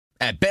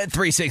At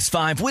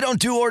Bet365, we don't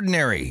do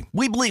ordinary.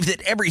 We believe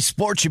that every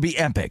sport should be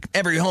epic.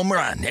 Every home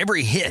run,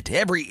 every hit,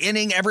 every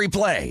inning, every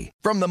play.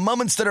 From the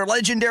moments that are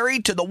legendary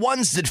to the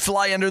ones that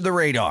fly under the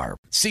radar.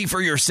 See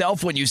for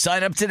yourself when you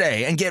sign up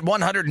today and get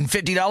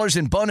 $150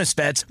 in bonus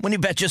bets when you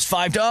bet just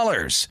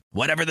 $5.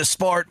 Whatever the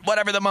sport,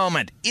 whatever the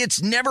moment,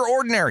 it's never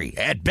ordinary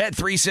at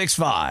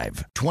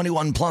Bet365.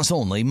 21 plus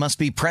only. Must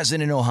be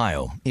present in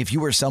Ohio. If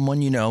you or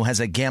someone you know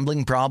has a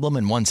gambling problem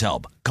and wants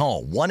help,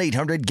 call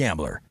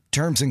 1-800-GAMBLER.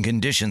 Terms and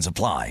conditions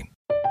apply.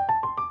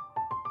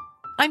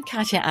 I'm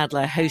Katya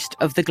Adler, host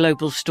of The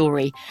Global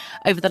Story.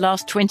 Over the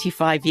last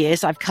 25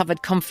 years, I've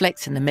covered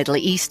conflicts in the Middle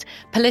East,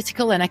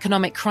 political and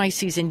economic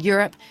crises in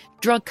Europe,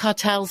 drug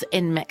cartels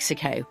in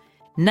Mexico.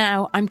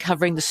 Now I'm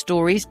covering the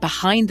stories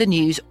behind the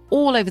news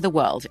all over the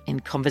world in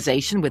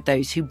conversation with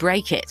those who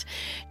break it.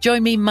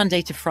 Join me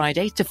Monday to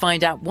Friday to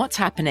find out what's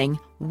happening,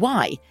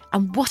 why,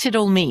 and what it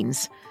all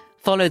means.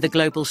 Follow The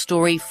Global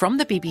Story from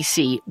the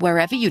BBC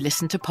wherever you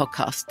listen to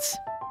podcasts.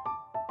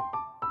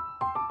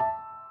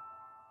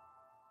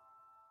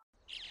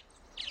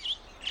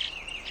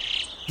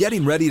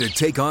 Getting ready to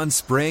take on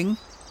spring?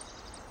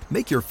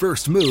 Make your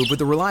first move with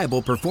the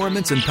reliable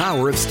performance and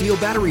power of Steel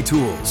battery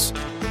tools.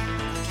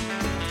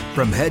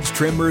 From hedge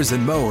trimmers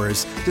and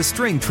mowers to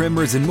string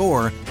trimmers and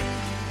more,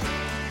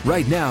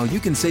 right now you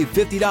can save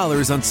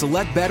 $50 on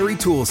select battery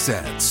tool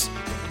sets.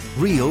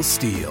 Real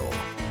Steel.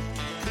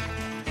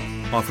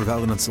 Offer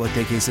valid on select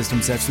AK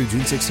system sets through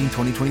June 16,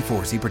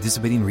 2024. See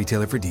participating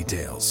retailer for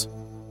details.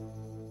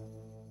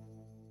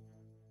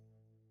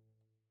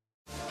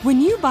 When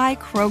you buy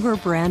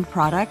Kroger brand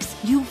products,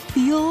 you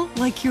feel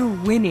like you're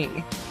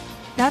winning.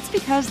 That's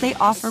because they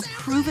offer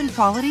proven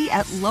quality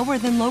at lower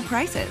than low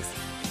prices.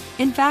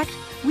 In fact,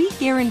 we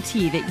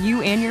guarantee that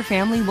you and your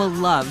family will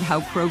love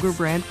how Kroger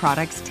brand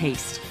products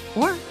taste,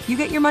 or you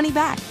get your money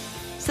back.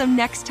 So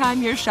next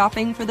time you're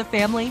shopping for the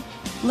family,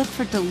 look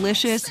for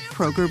delicious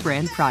Kroger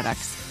brand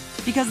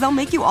products, because they'll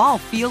make you all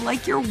feel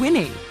like you're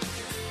winning.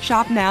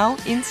 Shop now,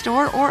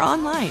 in-store, or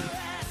online.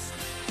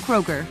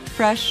 Kroger,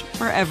 fresh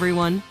for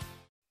everyone.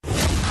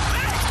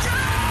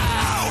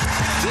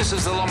 This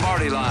is the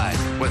Lombardi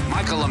Line with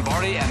Michael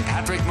Lombardi and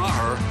Patrick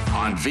Maher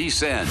on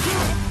VSiN.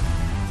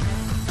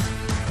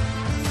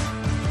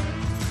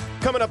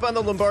 Coming up on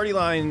the Lombardi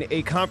Line,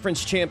 a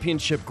conference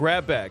championship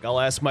grab bag. I'll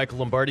ask Michael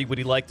Lombardi, would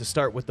he like to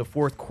start with the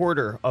fourth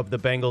quarter of the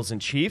Bengals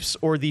and Chiefs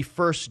or the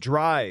first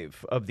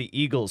drive of the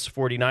Eagles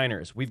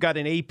 49ers? We've got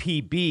an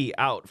APB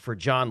out for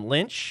John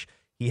Lynch.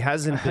 He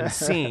hasn't been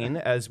seen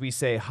as we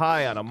say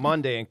hi on a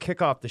Monday and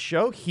kick off the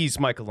show. He's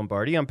Michael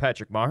Lombardi. I'm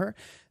Patrick Maher.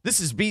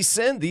 This is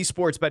VSiN, the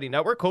Sports Betting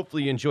Network.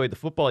 Hopefully you enjoyed the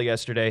football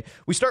yesterday.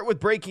 We start with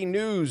breaking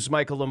news,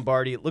 Michael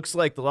Lombardi. It looks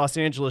like the Los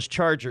Angeles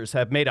Chargers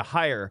have made a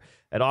hire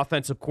at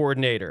offensive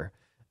coordinator.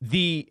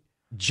 The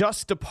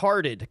just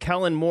departed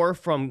Kellen Moore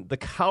from the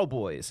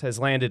Cowboys has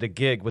landed a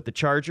gig with the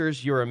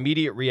Chargers. Your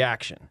immediate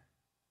reaction?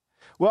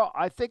 Well,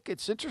 I think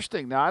it's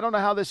interesting. Now, I don't know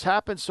how this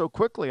happened so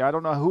quickly. I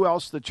don't know who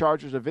else the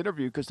Chargers have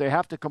interviewed because they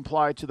have to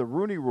comply to the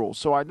Rooney Rule.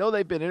 So I know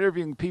they've been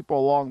interviewing people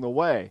along the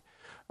way.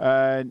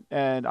 And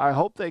I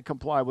hope they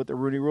comply with the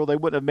Rooney Rule. They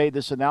wouldn't have made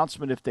this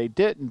announcement if they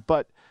didn't.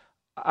 But,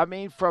 I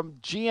mean, from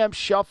GM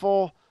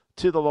Shuffle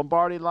to the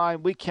Lombardi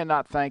Line, we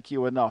cannot thank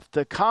you enough.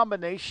 The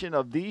combination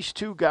of these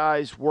two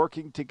guys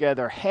working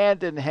together,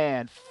 hand in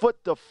hand,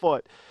 foot to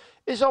foot,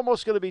 is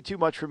almost going to be too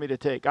much for me to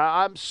take.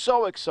 I'm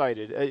so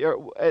excited.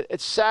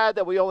 It's sad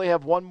that we only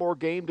have one more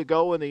game to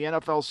go in the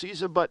NFL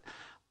season, but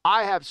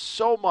I have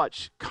so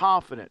much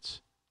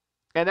confidence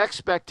and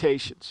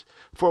expectations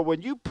for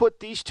when you put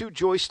these two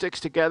joysticks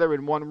together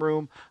in one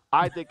room.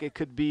 I think it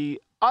could be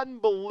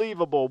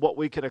unbelievable what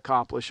we can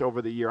accomplish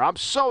over the year. I'm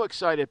so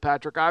excited,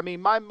 Patrick. I mean,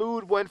 my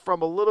mood went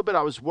from a little bit,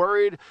 I was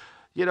worried,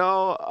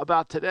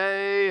 about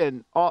today,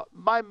 and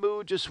my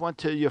mood just went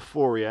to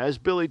euphoria. As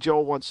Billy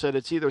Joel once said,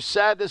 it's either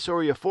sadness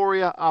or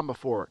euphoria. I'm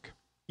euphoric.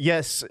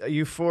 Yes,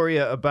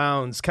 euphoria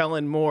abounds.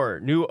 Kellen Moore,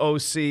 new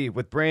OC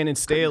with Brandon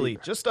Staley,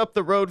 just up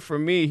the road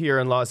from me here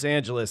in Los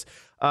Angeles.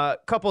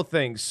 Couple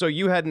things. So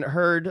you hadn't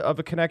heard of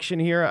a connection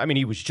here? I mean,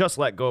 he was just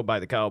let go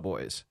by the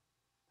Cowboys.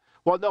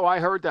 Well, no, I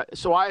heard that.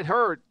 So I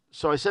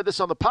said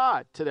this on the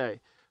pod today.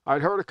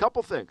 I'd heard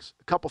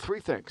three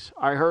things.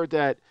 I heard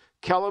that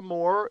Kellen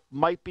Moore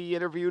might be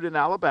interviewed in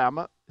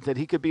Alabama, that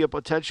he could be a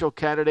potential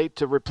candidate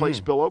to replace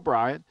Bill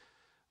O'Brien.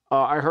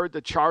 I heard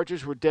the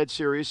Chargers were dead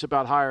serious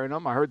about hiring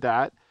him. I heard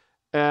that.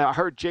 I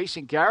heard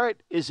Jason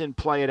Garrett is in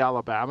play at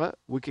Alabama.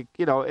 We could,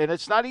 and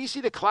it's not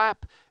easy to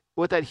clap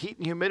with that heat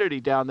and humidity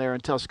down there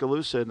in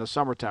Tuscaloosa in the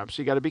summertime.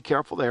 So you got to be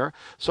careful there.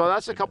 So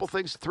that's a couple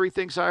things, three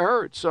things I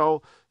heard.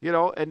 So,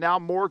 and now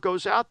Moore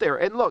goes out there.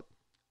 And look,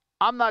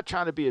 I'm not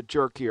trying to be a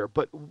jerk here,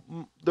 but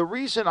the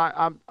reason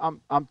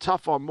I'm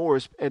tough on Moore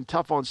and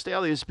tough on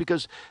Staley is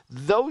because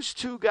those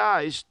two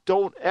guys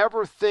don't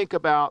ever think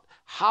about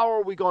how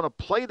are we going to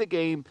play the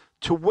game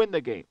to win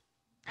the game,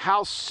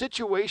 how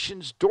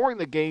situations during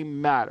the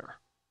game matter.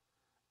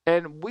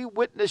 And we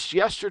witnessed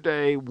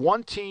yesterday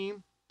one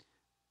team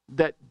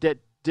that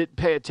didn't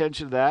pay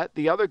attention to that.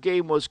 The other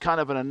game was kind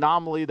of an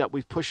anomaly that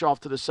we push off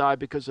to the side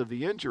because of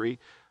the injury.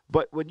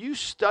 But when you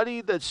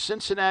study the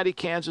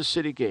Cincinnati-Kansas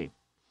City game,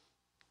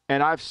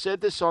 and I've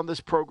said this on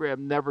this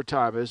program never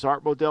time, as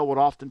Art Modell would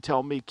often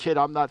tell me, kid,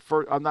 I'm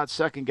not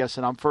second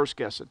guessing, I'm first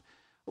guessing.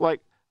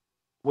 Like,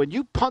 when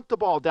you punt the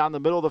ball down the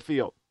middle of the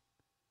field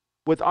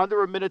with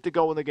under a minute to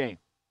go in the game,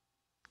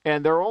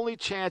 and their only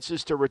chance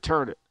is to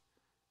return it,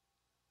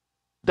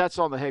 that's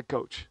on the head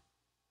coach.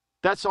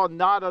 That's on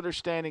not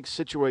understanding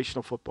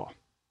situational football.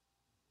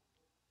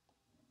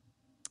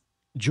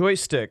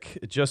 Joystick,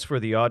 just for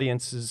the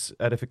audience's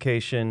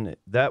edification,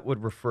 that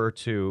would refer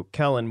to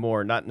Kellen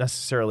Moore not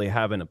necessarily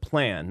having a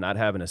plan, not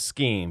having a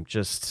scheme,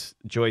 just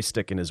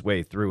joysticking his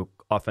way through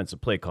offensive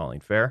play calling.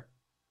 Fair?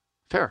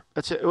 Fair.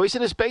 That's it. Well, he's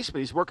in his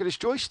basement. He's working his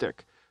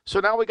joystick. So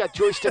now we got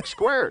joystick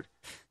squared.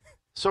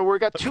 So we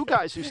got two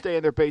guys who stay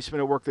in their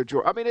basement and work their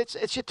joy. I mean,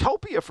 it's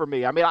utopia for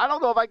me. I mean, I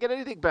don't know if I get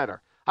anything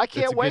better. I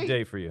can't wait. It's a good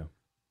day for you.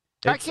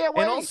 I can't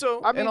wait.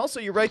 And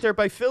also, you're right there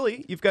by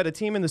Philly. You've got a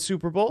team in the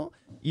Super Bowl.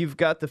 You've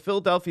got the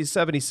Philadelphia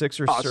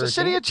 76ers. It's the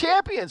city of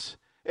champions.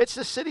 It's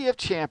the city of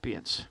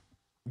champions.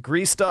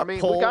 Greased up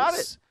polls. We got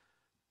it.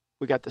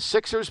 We got the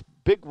Sixers'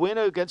 big win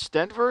against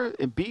Denver.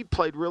 Embiid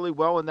played really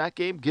well in that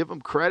game. Give them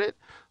credit.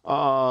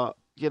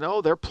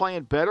 They're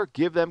playing better.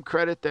 Give them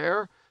credit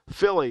there.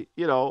 Philly,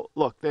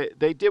 look,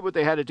 they did what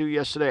they had to do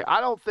yesterday.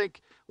 I don't think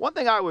 – one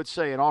thing I would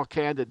say in all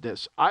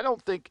candidness, I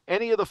don't think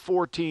any of the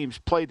four teams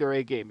played their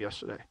A game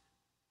yesterday.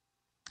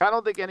 I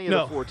don't think any of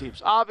the four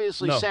teams.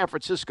 Obviously, San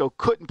Francisco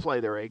couldn't play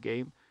their A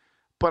game,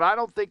 but I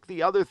don't think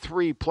the other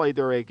three played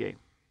their A game.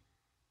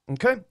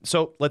 Okay,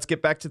 so let's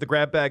get back to the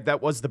grab bag.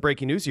 That was the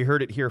breaking news. You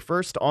heard it here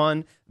first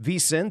on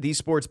VSiN, the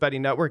Sports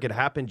Betting Network. It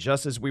happened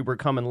just as we were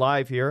coming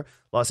live here.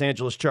 Los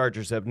Angeles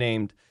Chargers have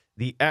named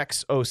the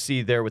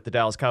ex-OC there with the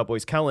Dallas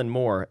Cowboys, Kellen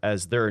Moore,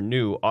 as their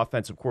new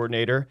offensive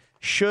coordinator.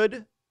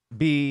 Should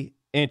be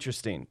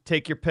interesting.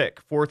 Take your pick.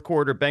 Fourth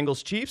quarter,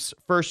 Bengals Chiefs.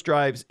 First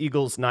drives,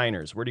 Eagles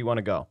Niners. Where do you want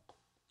to go?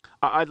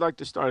 I'd like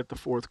to start at the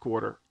fourth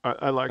quarter.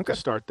 I like to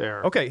start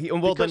there. Okay,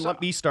 well, then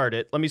let me start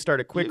it. Let me start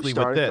it quickly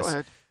with this. Go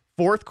ahead.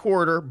 Fourth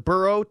quarter,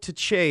 Burrow to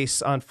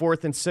Chase on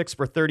 4th and 6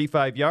 for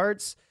 35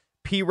 yards.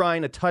 P.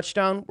 Ryan a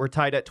touchdown. We're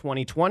tied at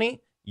 20-20.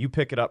 You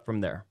pick it up from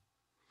there.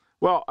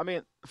 Well, I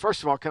mean,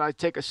 first of all, can I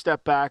take a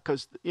step back?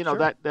 Because, sure.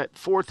 that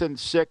 4th and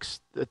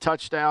 6, the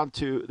touchdown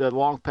to the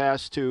long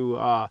pass to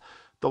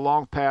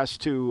Ja'Marr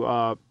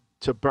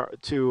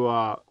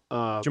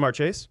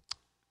Chase?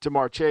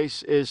 Ja'Marr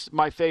Chase is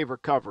my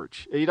favorite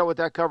coverage. You know what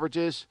that coverage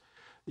is?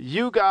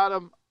 You got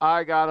him,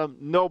 I got him,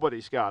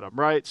 nobody's got him,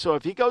 right? So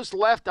if he goes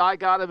left, I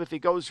got him. If he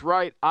goes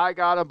right, I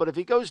got him. But if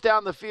he goes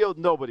down the field,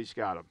 nobody's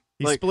got him.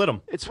 He split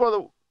him. It's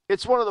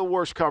one of the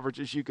worst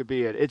coverages you could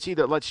be in. It's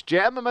either let's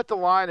jam him at the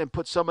line and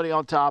put somebody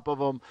on top of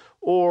him,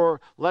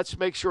 or let's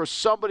make sure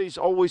somebody's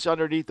always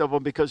underneath of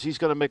him because he's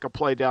going to make a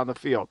play down the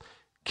field.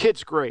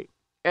 Kid's great.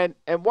 And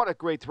what a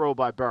great throw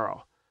by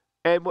Burrow.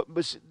 And what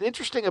was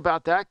interesting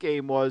about that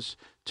game was,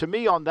 to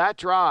me, on that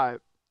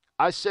drive,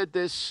 I said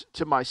this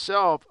to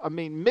myself. I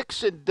mean,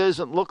 Mixon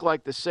doesn't look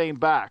like the same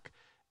back.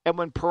 And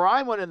when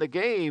Perine went in the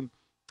game,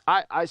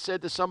 I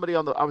said to somebody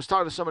I was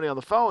talking to somebody on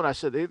the phone. I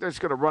said, they're just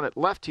going to run it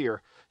left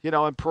here.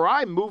 And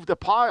Perine moved a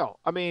pile.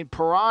 I mean,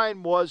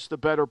 Perine was the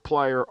better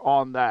player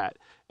on that.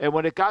 And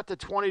when it got to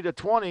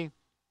 20-20,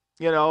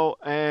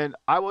 and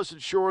I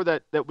wasn't sure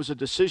that was a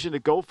decision to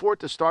go for it,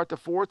 to start the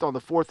fourth on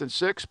the 4th and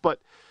 6, but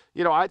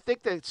I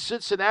think that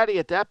Cincinnati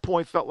at that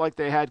point felt like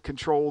they had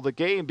control of the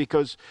game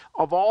because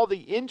of all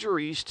the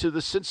injuries to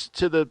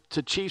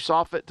Chiefs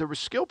offensive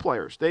skill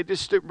players. They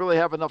just didn't really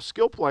have enough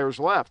skill players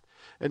left.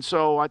 And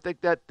so I think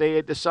that they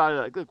had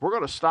decided, look, we're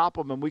going to stop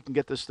them and we can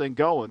get this thing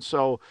going.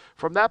 So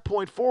from that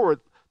point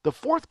forward, the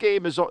fourth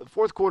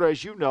quarter,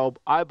 as you know,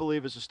 I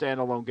believe is a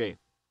standalone game.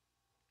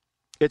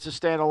 It's a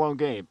standalone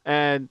game.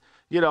 And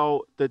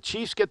the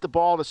Chiefs get the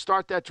ball to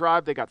start that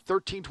drive. They got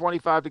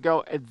 13:25 to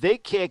go, and they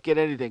can't get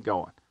anything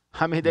going.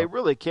 I mean, they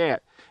really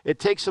can't. It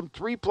takes them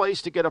 3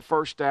 plays to get a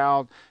first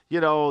down.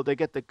 They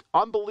get the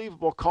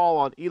unbelievable call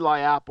on Eli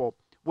Apple,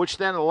 which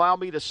then allowed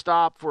me to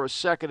stop for a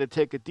second and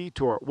take a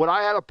detour. What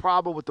I had a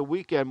problem with the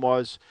weekend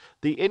was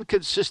the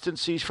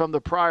inconsistencies from the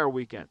prior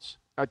weekends.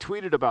 I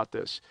tweeted about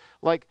this.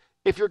 Like,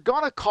 if you're not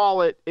going to call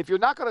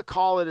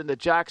it in the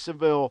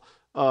Jacksonville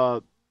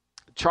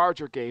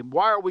Charger game,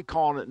 why are we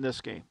calling it in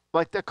this game?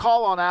 Like, the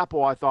call on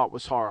Apple I thought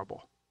was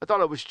horrible. I thought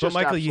it was just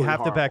But, Michael, you have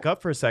horrible. to back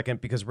up for a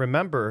second because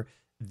remember,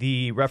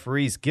 the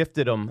referees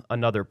gifted them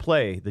another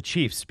play, the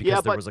Chiefs,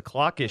 because there was a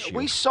clock issue.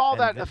 We saw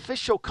that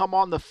official come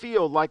on the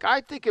field. Like,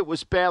 I think it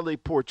was badly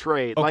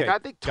portrayed. Okay, I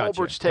think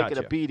Tolbert's taking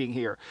a beating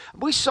here.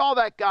 We saw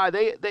that guy.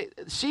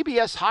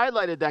 CBS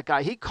highlighted that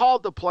guy. He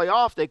called the play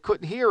off. They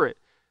couldn't hear it.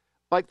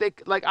 I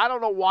don't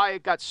know why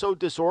it got so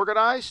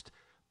disorganized,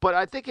 but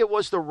I think it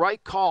was the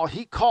right call.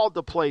 He called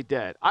the play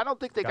dead. I don't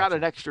think they got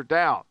an extra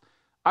down.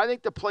 I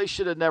think the play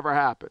should have never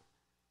happened.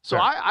 So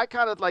I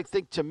kind of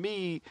think, to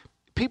me,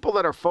 people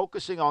that are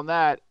focusing on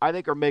that, I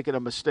think, are making a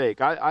mistake.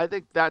 I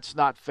think that's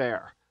not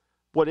fair.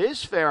 What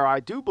is fair, I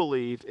do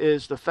believe,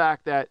 is the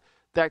fact that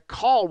that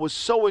call was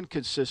so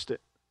inconsistent.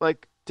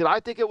 Like, did I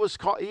think it was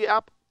called? Yeah,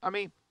 I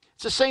mean,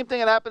 it's the same thing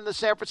that happened in the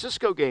San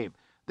Francisco game.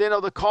 You know,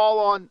 the call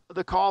on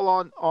the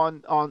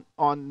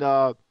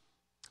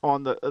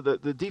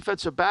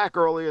defensive back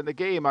earlier in the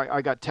game.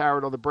 I got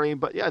Tarrant on the brain,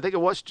 but yeah, I think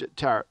it was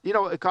Tarrant. You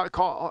know, it got a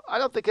call. I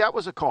don't think that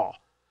was a call,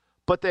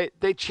 but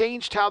they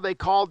changed how they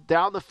called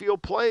down the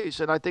field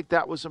plays, and I think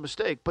that was a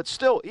mistake. But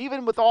still,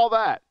 even with all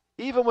that,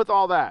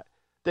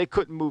 they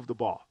couldn't move the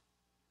ball.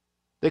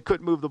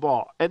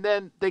 And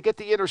then they get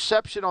the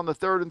interception on the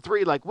 3rd and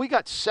 3. Like, we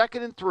got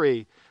 2nd and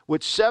 3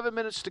 with 7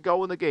 minutes to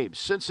go in the game.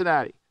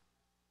 Cincinnati,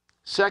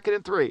 2nd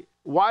and 3.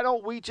 Why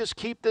don't we just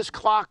keep this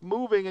clock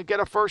moving and get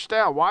a first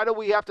down? Why do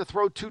we have to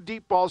throw 2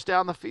 deep balls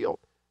down the field?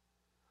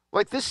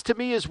 Like, this to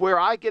me is where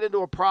I get into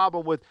a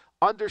problem with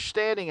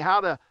understanding how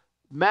to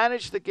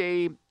manage the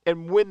game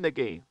and win the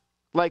game.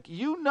 Like,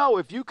 you know,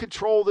 if you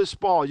control this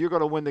ball, you're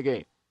going to win the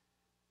game.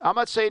 I'm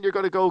not saying you're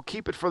going to go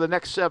keep it for the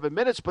next 7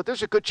 minutes, but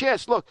there's a good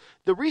chance. Look,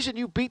 the reason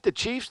you beat the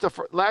Chiefs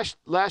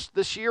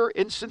this year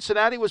in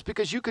Cincinnati was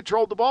because you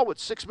controlled the ball with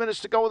 6 minutes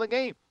to go in the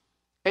game,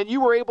 and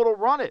you were able to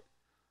run it.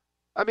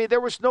 I mean,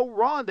 there was no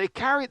run.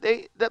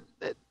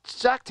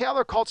 Zach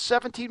Taylor called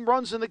 17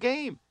 runs in the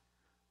game.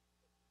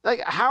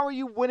 Like, how are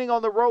you winning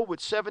on the road with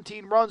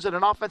 17 runs and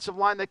an offensive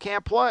line that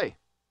can't play?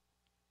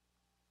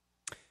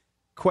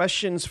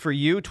 Questions for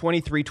you.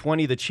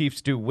 23-20, the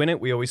Chiefs do win it.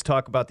 We always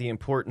talk about the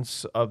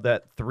importance of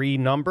that 3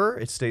 number.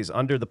 It stays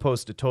under the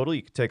posted total.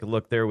 You can take a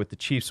look there with the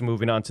Chiefs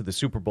moving on to the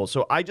Super Bowl.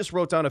 So I just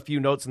wrote down a few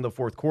notes in the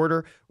 4th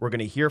quarter. We're going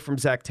to hear from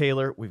Zach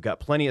Taylor. We've got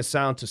plenty of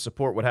sound to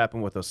support what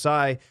happened with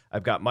Osai.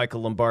 I've got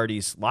Michael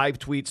Lombardi's live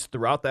tweets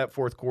throughout that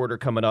 4th quarter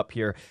coming up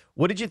here.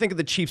 What did you think of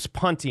the Chiefs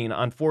punting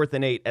on 4th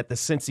and 8 at the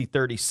Cincy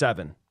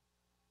 37?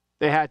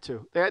 They had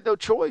to. They had no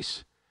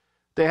choice.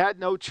 I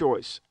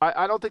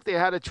don't think they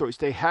had a choice.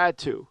 They had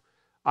to.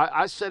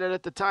 I said it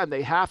at the time.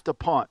 They have to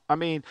punt. I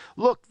mean,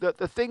 look,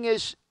 the thing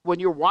is, when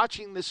you're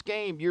watching this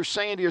game, you're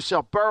saying to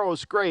yourself,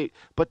 Burrow's great,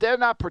 but they're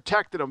not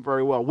protecting him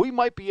very well. We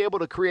might be able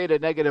to create a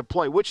negative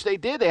play, which they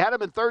did. They had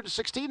him in 3rd and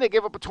 16. They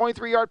gave up a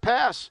 23-yard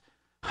pass.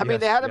 I mean,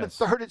 they had him in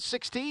 3rd and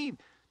 16.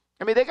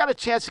 I mean, they got a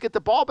chance to get the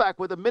ball back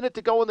with a minute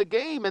to go in the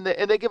game, and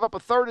they give up a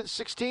 3rd and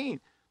 16.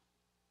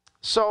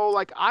 So,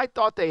 like, I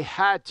thought they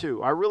had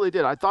to. I really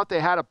did. I thought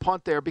they had a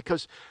punt there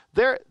because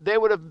they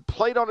would have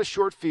played on a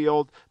short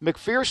field.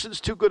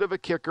 McPherson's too good of a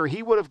kicker.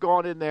 He would have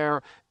gone in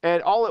there,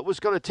 and all it was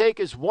going to take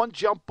is one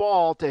jump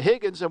ball to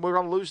Higgins, and we're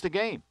going to lose the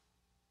game.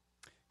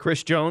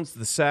 Chris Jones,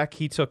 the sack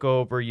he took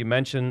over. You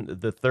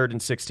mentioned the 3rd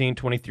and 16,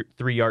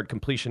 23-yard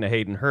completion to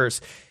Hayden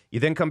Hurst. You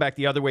then come back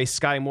the other way,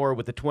 Sky Moore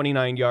with a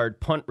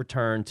 29-yard punt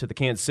return to the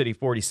Kansas City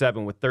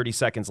 47 with 30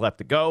 seconds left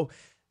to go.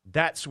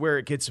 That's where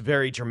it gets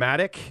very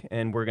dramatic,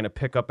 and we're going to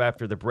pick up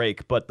after the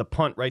break. But the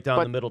punt right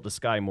down the middle to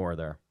Sky Moore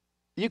there.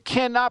 You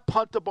cannot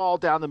punt the ball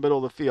down the middle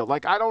of the field.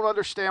 Like, I don't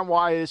understand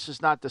why this is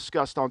not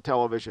discussed on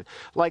television.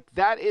 Like,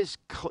 that is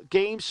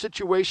game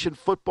situation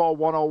football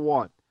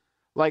 101.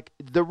 Like,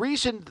 the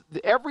reason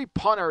every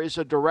punter is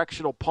a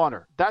directional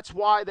punter. That's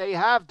why they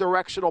have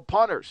directional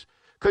punters,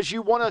 because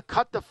you want to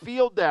cut the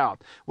field down.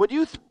 When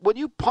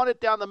you punt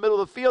it down the middle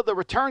of the field, the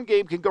return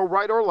game can go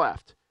right or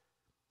left.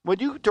 When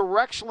you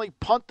directionally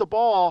punt the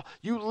ball,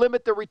 you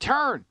limit the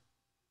return.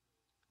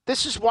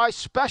 This is why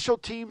special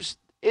teams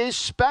is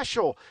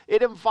special.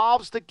 It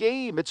involves the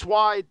game. It's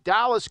why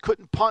Dallas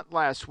couldn't punt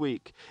last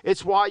week.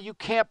 It's why you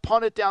can't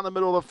punt it down the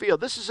middle of the field.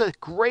 This is a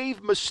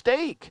grave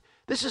mistake.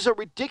 This is a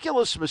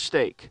ridiculous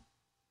mistake.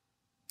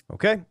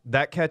 Okay,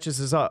 that catches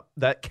us up.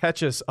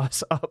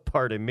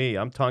 Pardon me.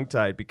 I'm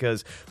tongue-tied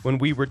because when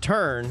we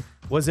return,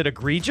 was it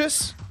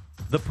egregious?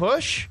 The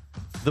push?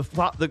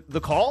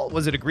 The call?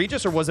 Was it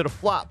egregious or was it a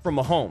flop from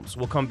Mahomes?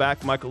 We'll come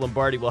back. Michael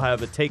Lombardi will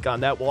have a take on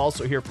that. We'll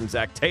also hear from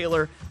Zach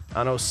Taylor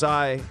on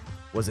Osai.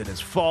 Was it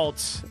his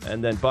fault?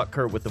 And then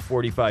Butker with the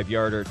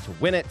 45-yarder to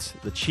win it.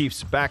 The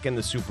Chiefs back in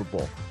the Super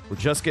Bowl. We're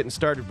just getting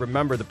started.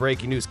 Remember the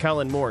breaking news.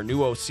 Kellen Moore,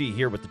 new OC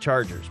here with the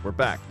Chargers. We're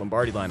back.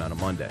 Lombardi Line on a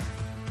Monday.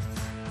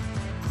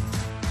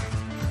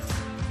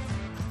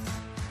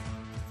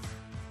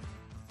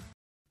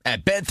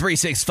 At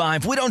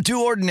Bet365, we don't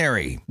do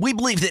ordinary. We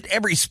believe that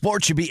every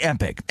sport should be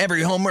epic.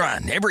 Every home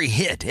run, every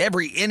hit,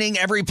 every inning,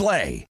 every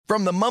play.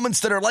 From the moments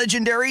that are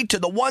legendary to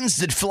the ones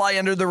that fly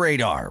under the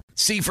radar.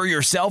 See for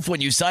yourself when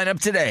you sign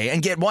up today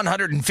and get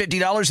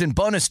 $150 in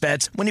bonus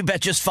bets when you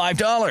bet just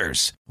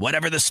 $5.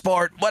 Whatever the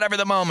sport, whatever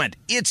the moment,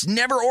 it's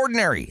never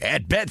ordinary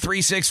at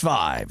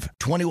Bet365.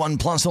 21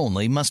 plus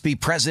only. Must be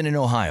present in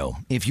Ohio.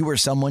 If you or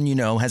someone you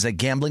know has a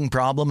gambling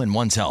problem and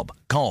wants help,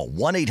 call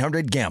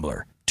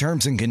 1-800-GAMBLER.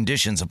 Terms and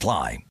conditions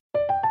apply.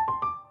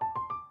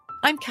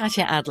 I'm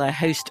Katya Adler,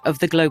 host of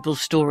The Global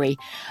Story.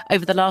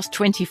 Over the last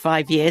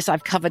 25 years,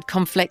 I've covered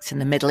conflicts in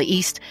the Middle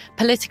East,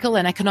 political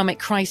and economic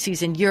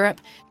crises in Europe,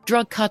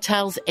 drug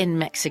cartels in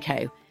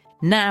Mexico.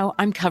 Now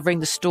I'm covering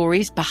the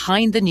stories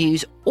behind the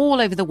news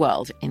all over the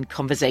world in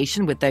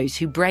conversation with those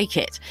who break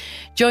it.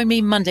 Join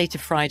me Monday to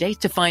Friday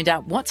to find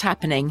out what's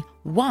happening,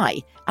 why,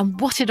 and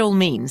what it all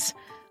means.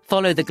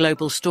 Follow The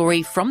Global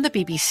Story from the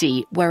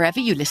BBC wherever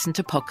you listen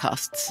to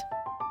podcasts.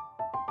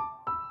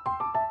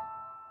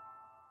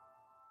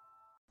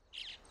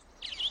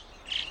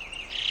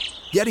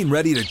 Getting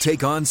ready to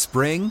take on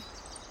spring?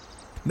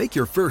 Make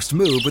your first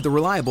move with the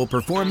reliable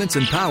performance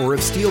and power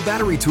of Steel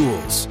battery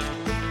tools.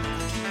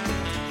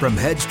 From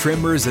hedge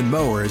trimmers and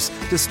mowers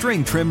to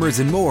string trimmers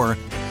and more,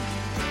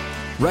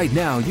 right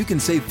now you can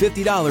save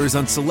 $50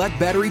 on select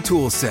battery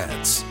tool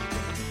sets.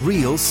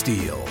 Real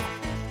Steel.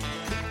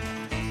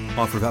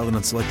 Offer valid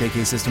on select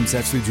AK system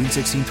sets through June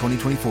 16,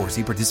 2024.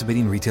 See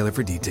participating retailer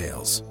for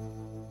details.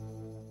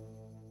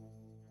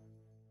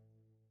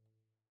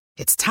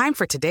 It's time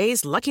for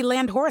today's Lucky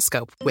Land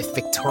horoscope with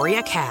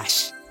Victoria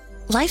Cash.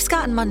 Life's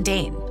gotten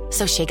mundane,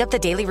 so shake up the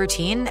daily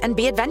routine and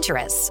be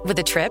adventurous with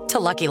a trip to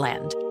Lucky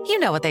Land. You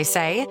know what they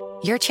say,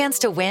 your chance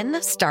to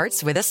win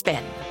starts with a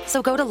spin.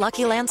 So go to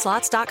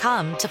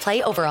LuckyLandSlots.com to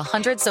play over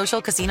 100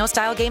 social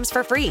casino-style games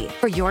for free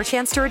for your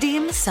chance to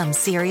redeem some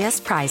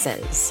serious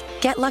prizes.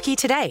 Get lucky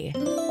today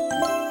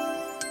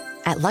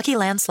at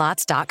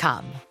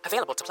LuckyLandSlots.com.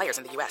 Available to players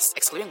in the U.S.,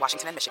 excluding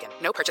Washington and Michigan.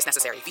 No purchase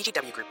necessary.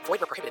 VGW Group.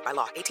 Void where prohibited by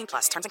law.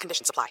 18+. Terms and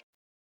conditions apply.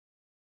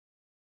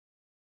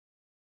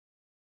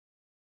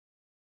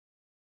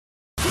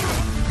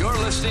 You're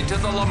listening to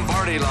The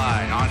Lombardi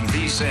Line on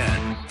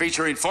VSiN,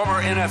 featuring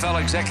former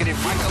NFL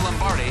executive Michael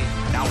Lombardi.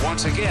 Now,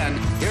 once again,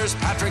 here's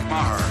Patrick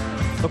Maher.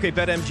 Okay,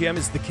 BetMGM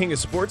is the king of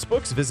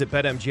sportsbooks. Visit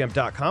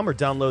BetMGM.com or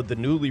download the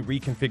newly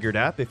reconfigured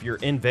app. If you're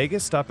in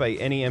Vegas, stop by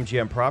any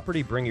MGM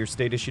property, bring your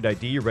state-issued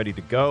ID, you're ready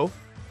to go.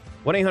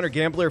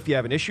 1-800-GAMBLER if you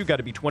have an issue, got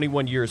to be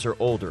 21 years or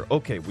older.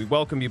 Okay, we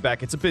welcome you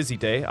back. It's a busy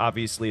day,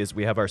 obviously, as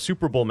we have our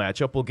Super Bowl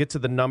matchup. We'll get to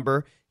the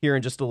number here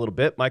in just a little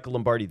bit. Michael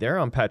Lombardi there.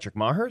 I'm Patrick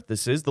Maher.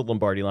 This is the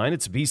Lombardi Line.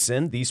 It's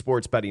VSiN, the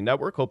Sports Betting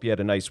Network. Hope you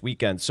had a nice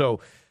weekend. So,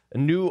 a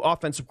new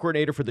offensive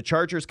coordinator for the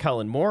Chargers,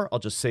 Kellen Moore. I'll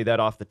just say that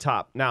off the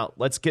top. Now,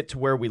 let's get to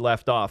where we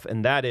left off,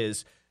 and that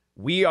is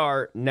we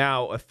are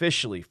now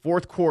officially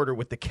fourth quarter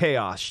with the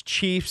chaos.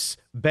 Chiefs,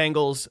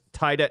 Bengals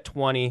tied at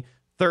 20,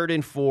 3rd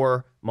and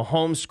 4,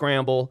 Mahomes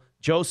scramble,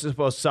 Joseph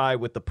Osai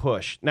with the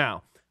push.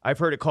 Now, I've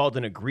heard it called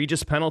an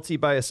egregious penalty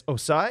by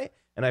Osai,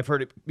 and I've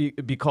heard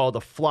it be called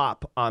a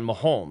flop on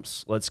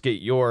Mahomes. Let's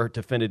get your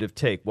definitive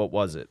take. What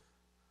was it?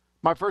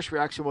 My first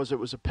reaction was it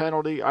was a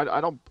penalty.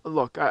 I don't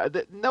look.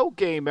 No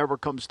game ever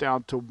comes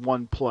down to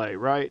one play,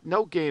 right?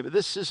 No game.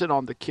 This isn't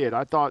on the kid.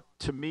 I thought,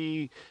 to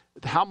me,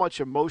 how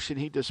much emotion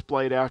he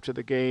displayed after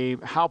the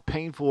game, how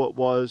painful it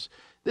was.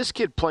 This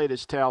kid played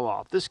his tail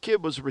off. This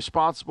kid was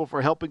responsible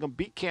for helping them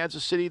beat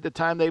Kansas City the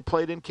time they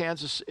played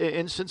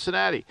in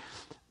Cincinnati.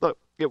 Look,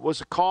 it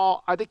was a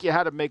call. I think you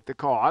had to make the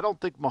call. I don't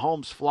think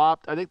Mahomes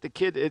flopped. I think the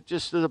kid, it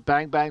just is a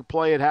bang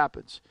play. It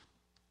happens.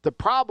 The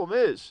problem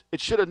is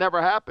it should have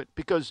never happened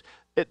because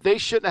they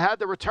shouldn't have had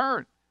the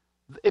return.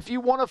 If you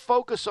want to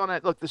focus on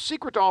it, look, the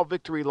secret to all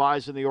victory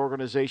lies in the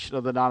organization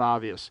of the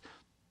non-obvious.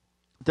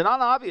 The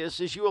non-obvious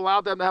is you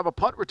allowed them to have a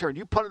punt return.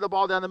 You punted the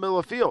ball down the middle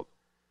of the field.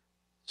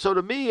 So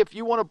to me, if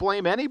you want to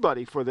blame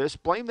anybody for this,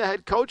 blame the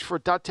head coach for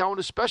not telling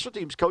his special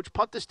teams coach,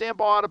 punt this damn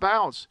ball out of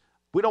bounds.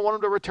 We don't want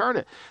him to return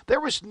it. There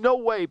was no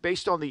way,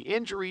 based on the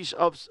injuries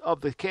of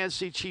the Kansas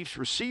City Chiefs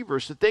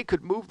receivers, that they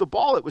could move the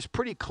ball. It was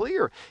pretty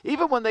clear.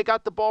 Even when they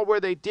got the ball where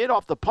they did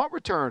off the punt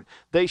return,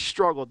 they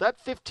struggled. That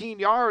 15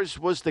 yards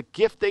was the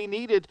gift they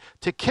needed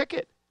to kick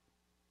it.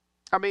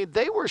 I mean,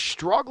 they were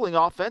struggling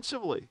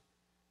offensively.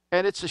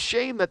 And it's a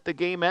shame that the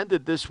game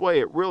ended this way.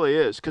 It really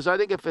is. Because I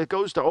think if it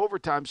goes to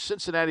overtime,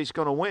 Cincinnati's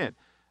going to win.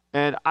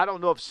 And I don't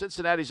know if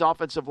Cincinnati's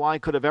offensive line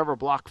could have ever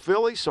blocked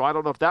Philly, so I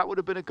don't know if that would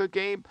have been a good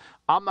game.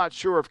 I'm not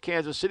sure if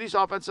Kansas City's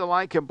offensive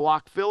line can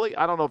block Philly.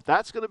 I don't know if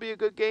that's going to be a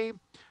good game.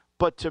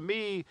 But to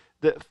me,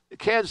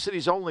 Kansas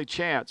City's only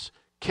chance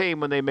came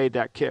when they made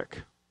that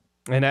kick.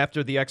 And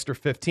after the extra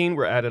 15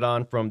 were added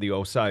on from the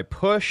Osai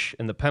push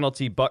and the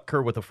penalty,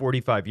 Butker with a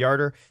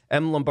 45-yarder.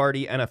 M.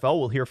 Lombardi, NFL.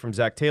 We'll hear from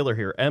Zach Taylor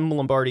here. M.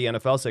 Lombardi,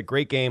 NFL said,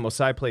 great game.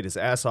 Osai played his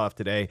ass off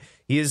today.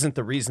 He isn't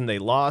the reason they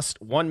lost.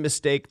 One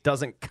mistake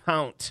doesn't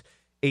count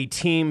a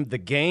team the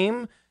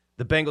game.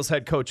 The Bengals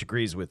head coach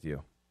agrees with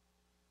you.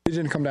 It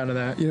didn't come down to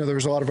that. You know, there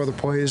was a lot of other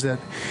plays that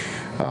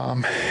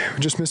we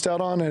just missed out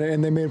on,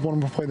 and they made one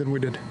more play than we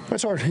did.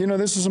 It's hard. You know,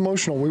 this is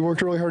emotional. We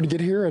worked really hard to get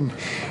here, and,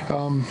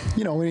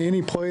 you know,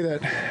 any play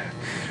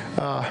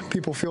that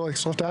people feel like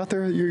it's left out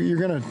there, you're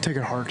going to take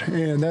it hard.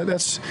 And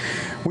that's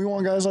we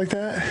want guys like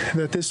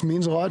that this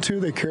means a lot to.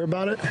 They care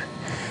about it,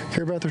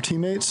 care about their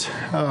teammates.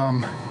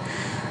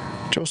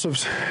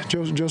 Joseph's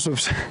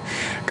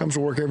comes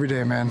to work every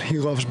day, man. He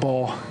loves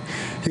ball.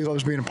 He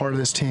loves being a part of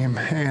this team,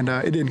 and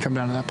it didn't come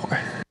down to that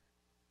play.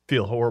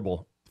 Feel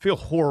horrible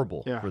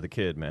for the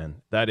kid, man.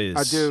 That is,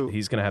 I do.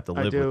 He's going to have to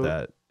live with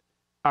that.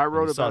 I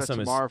wrote about it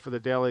tomorrow for the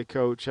Daily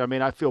Coach. I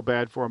mean, I feel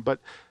bad for him, but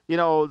you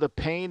know, the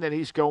pain that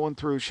he's going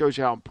through shows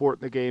you how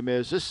important the game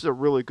is. This is a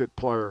really good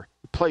player.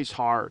 He plays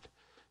hard.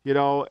 You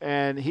know,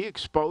 and he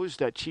exposed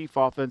that Chief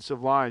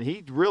offensive line.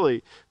 He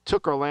really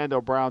took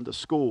Orlando Brown to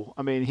school.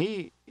 I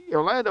mean,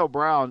 Orlando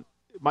Brown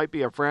might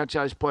be a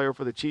franchise player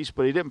for the Chiefs,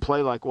 but he didn't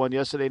play like one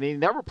yesterday, and he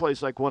never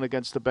plays like one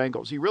against the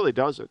Bengals. He really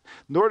doesn't.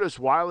 Nor does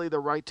Wiley, the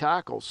right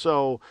tackle.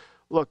 So,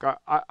 look,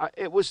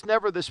 it was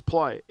never this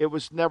play. It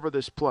was never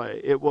this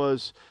play. It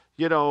was,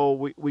 you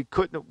know, we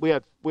couldn't. We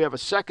have a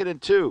 2nd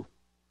and 2.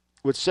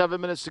 with 7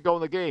 minutes to go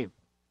in the game.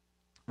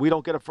 We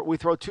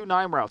throw 2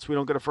 9 routes. We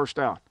don't get a first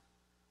down.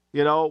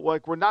 You know,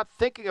 like we're not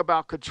thinking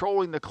about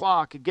controlling the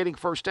clock and getting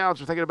first downs.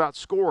 We're thinking about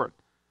scoring.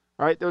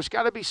 All right, there's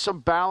got to be some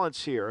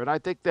balance here. And I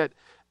think that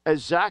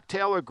as Zach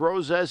Taylor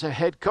grows as a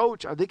head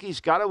coach, I think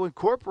he's got to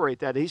incorporate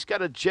that. He's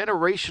got a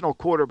generational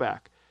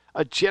quarterback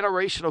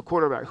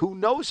who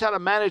knows how to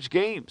manage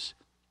games,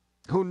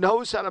 who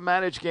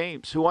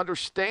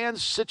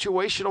understands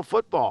situational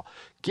football.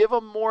 Give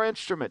them more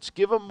instruments.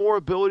 Give them more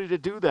ability to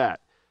do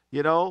that.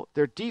 You know,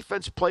 their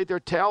defense played their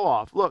tail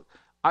off. Look,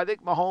 I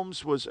think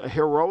Mahomes was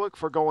heroic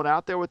for going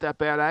out there with that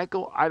bad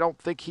ankle. I don't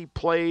think he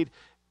played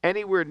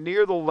anywhere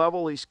near the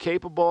level he's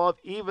capable of,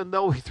 even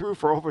though he threw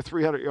for over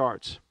 300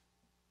 yards.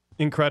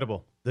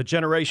 Incredible. The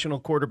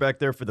generational quarterback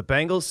there for the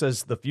Bengals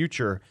says the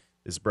future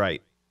is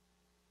bright.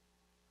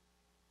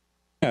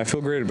 Yeah, I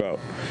feel great about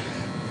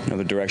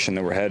the direction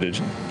that we're headed.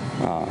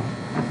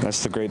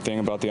 That's the great thing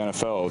about the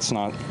NFL. It's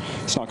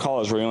not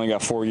college where you only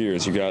got 4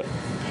 years. You got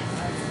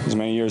as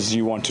many years as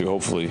you want to,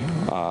 hopefully.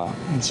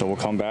 And so we'll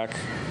come back,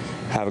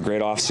 have a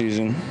great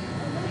offseason,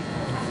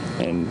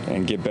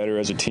 and get better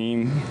as a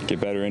team, get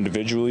better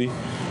individually,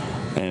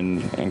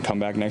 and come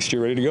back next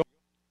year ready to go.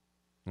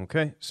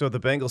 Okay, so the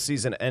Bengals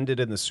season ended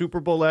in the Super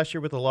Bowl last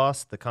year with a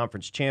loss, the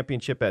conference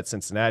championship at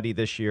Cincinnati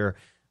this year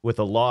with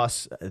a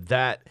loss.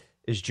 That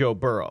is Joe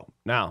Burrow.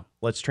 Now,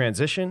 let's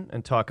transition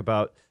and talk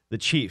about the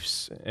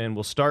Chiefs, and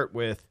we'll start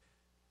with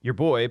your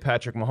boy,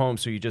 Patrick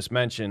Mahomes, who you just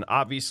mentioned,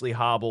 obviously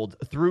hobbled,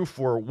 threw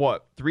for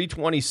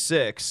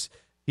 326.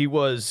 He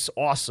was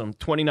awesome,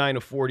 29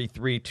 of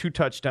 43, 2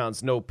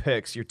 touchdowns, no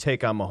picks. Your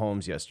take on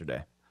Mahomes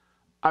yesterday?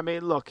 I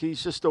mean, look,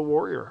 he's just a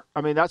warrior.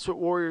 I mean, that's what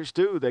warriors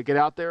do. They get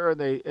out there and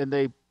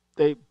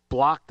they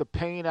block the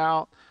pain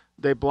out.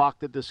 They block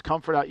the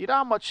discomfort out. You know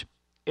how much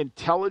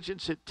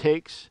intelligence it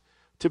takes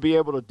to be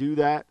able to do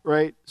that,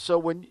 right? So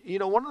when,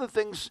 one of the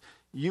things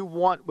you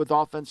want with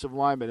offensive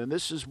linemen, and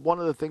this is one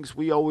of the things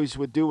we always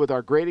would do with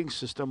our grading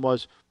system,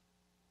 was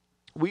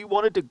we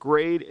wanted to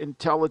grade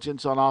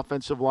intelligence on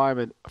offensive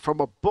linemen from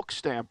a book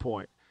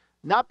standpoint.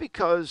 Not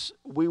because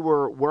we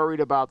were worried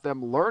about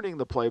them learning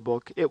the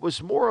playbook. It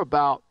was more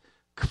about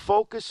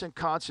focus and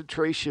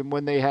concentration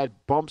when they had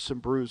bumps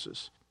and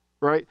bruises,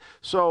 right?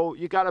 So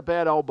you got a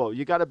bad elbow,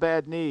 you got a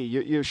bad knee,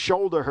 your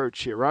shoulder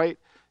hurts you, right?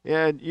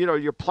 And,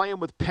 you're playing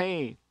with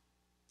pain.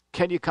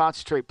 Can you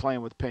concentrate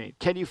playing with pain?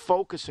 Can you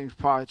focus and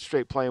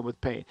concentrate playing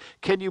with pain?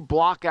 Can you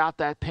block out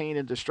that pain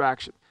and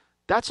distraction?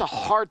 That's a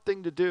hard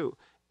thing to do.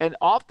 And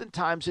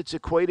oftentimes it's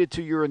equated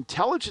to your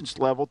intelligence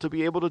level to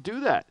be able to do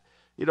that.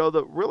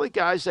 The really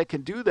guys that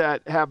can do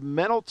that have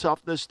mental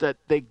toughness that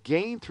they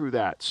gain through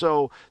that.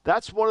 So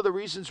that's one of the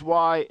reasons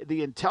why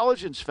the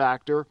intelligence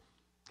factor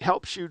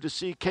helps you to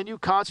see, can you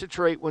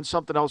concentrate when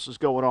something else is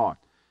going on?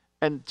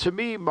 And to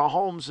me,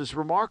 Mahomes is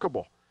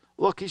remarkable.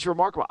 Look, he's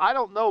remarkable. I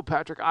don't know,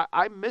 Patrick.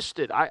 I missed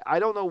it. I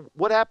don't know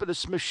what happened to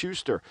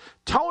Smith-Schuster.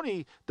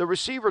 Tony, the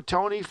receiver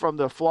Tony from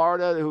the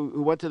Florida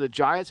who went to the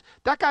Giants,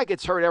 that guy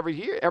gets hurt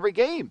every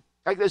game.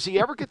 Like, does he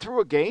ever get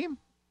through a game?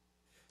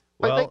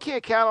 Like, they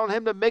can't count on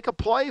him to make a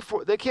play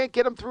they can't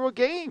get him through a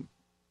game.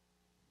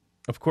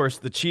 Of course,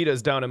 the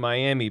Cheetahs down in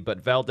Miami, but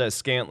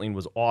Valdez-Scantling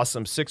was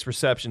awesome. 6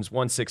 receptions,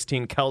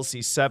 116.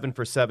 Kelsey, 7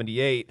 for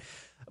 78.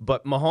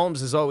 But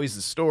Mahomes is always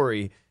the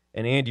story,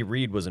 and Andy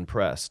Reid was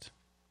impressed.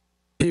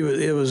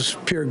 It was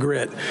pure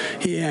grit,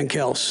 he and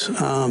Kels.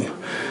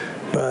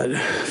 But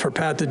for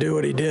Pat to do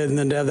what he did and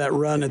then to have that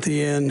run at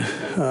the end,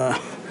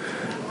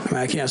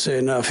 I can't say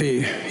enough.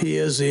 He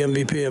is the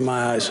MVP in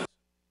my eyes.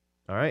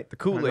 All right, the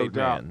Kool-Aid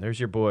man. There's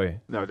your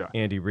boy,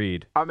 Andy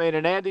Reid. I mean,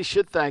 and Andy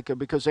should thank him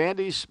because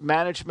Andy's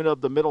management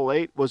of the middle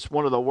eight was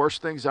one of the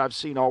worst things I've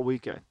seen all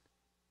weekend.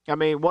 I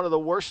mean, one of the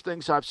worst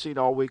things I've seen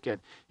all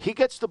weekend. He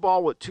gets the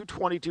ball with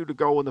 2:22 to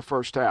go in the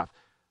first half.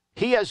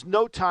 He has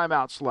no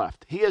timeouts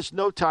left.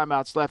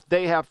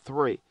 They have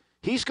 3.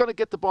 He's going to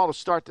get the ball to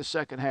start the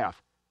second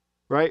half,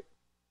 right?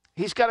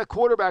 He's got a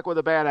quarterback with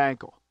a bad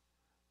ankle.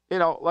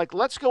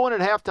 Let's go in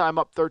at halftime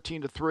up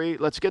 13-3.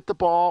 Let's get the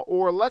ball,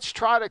 or let's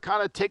try to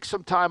kind of take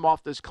some time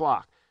off this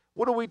clock.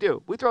 What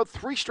do? We throw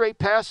 3 straight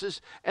passes,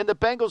 and the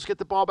Bengals get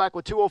the ball back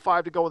with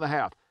 2:05 to go in the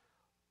half.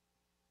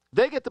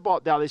 They get the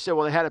ball. Now, they say,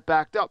 well, they had it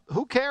backed up.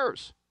 Who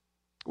cares?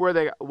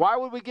 Why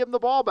would we give them the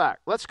ball back?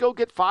 Let's go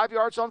get 5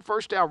 yards on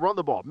first down, run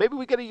the ball. Maybe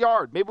we get a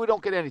yard. Maybe we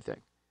don't get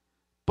anything.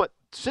 But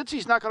since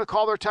he's not going to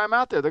call their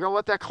timeout there, they're going to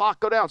let that clock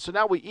go down. So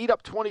now we eat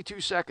up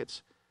 22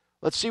 seconds.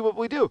 Let's see what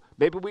we do.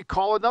 Maybe we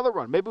call another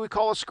run. Maybe we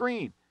call a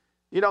screen.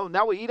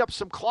 Now we eat up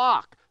some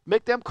clock.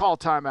 Make them call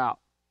timeout.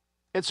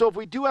 And so if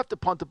we do have to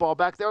punt the ball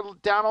back, they're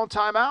down on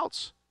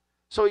timeouts.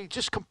 So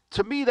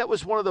to me, that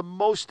was one of the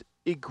most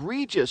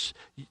egregious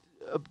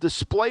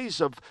displays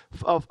of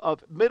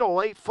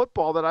middle eight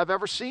football that I've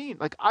ever seen.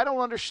 Like, I don't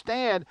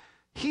understand.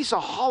 He's a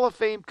Hall of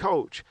Fame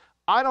coach.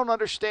 I don't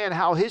understand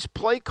how his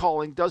play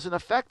calling doesn't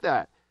affect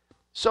that.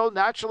 So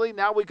naturally,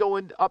 now we go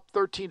in up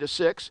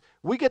 13-6.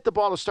 We get the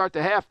ball to start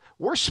the half.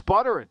 We're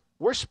sputtering.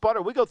 We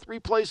go 3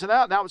 plays and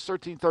out. Now it's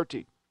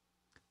 13-13.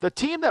 The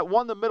team that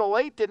won the middle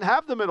eight didn't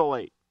have the middle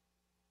eight.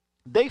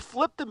 They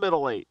flipped the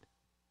middle eight.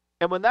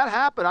 And when that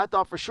happened, I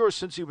thought for sure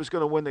Cincy was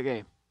going to win the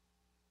game.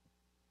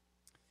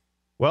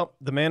 Well,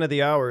 the man of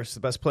the hour is the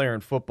best player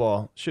in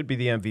football, should be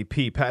the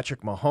MVP.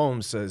 Patrick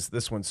Mahomes says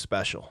this one's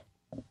special.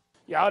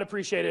 Yeah, I would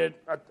appreciate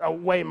it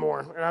way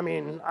more. And I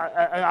mean,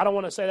 I don't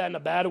want to say that in a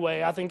bad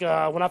way. I think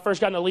when I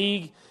first got in the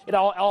league, it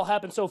all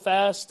happened so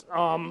fast.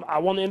 I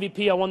won the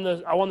MVP, I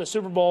won the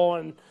Super Bowl,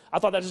 and I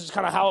thought that's just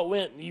kind of how it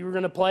went. You were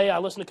going to play. I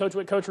listened to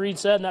what Coach Reed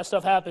said, and that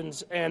stuff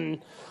happens.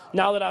 And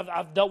now that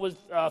I've dealt with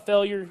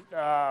failure,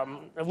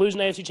 of losing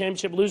the AFC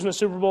Championship, losing the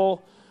Super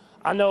Bowl,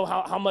 I know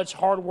how much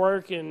hard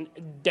work and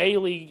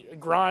daily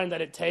grind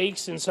that it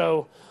takes. And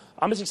so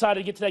I'm just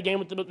excited to get to that game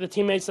with the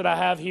teammates that I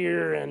have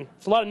here. And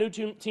it's a lot of new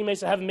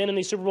teammates that haven't been in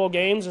these Super Bowl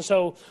games. And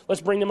so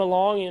let's bring them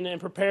along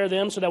and prepare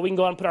them so that we can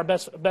go out and put our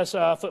best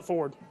foot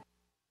forward.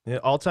 Yeah,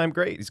 all-time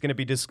great. He's going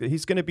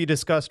to be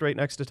discussed right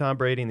next to Tom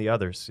Brady and the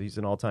others. He's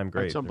an all-time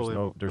great. That's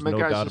unbelievable. There's no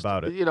doubt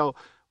about it. You know,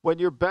 when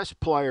your best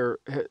player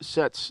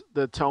sets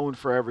the tone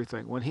for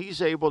everything, when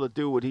he's able to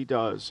do what he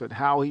does and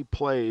how he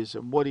plays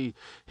and what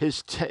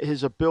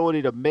his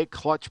ability to make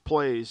clutch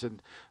plays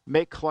and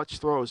make clutch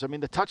throws. I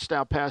mean, the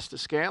touchdown pass to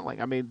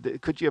Scantling. I mean,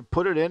 could you have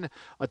put it in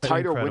a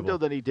tighter window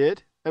than he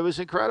did? It was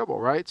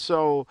incredible, right?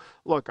 So,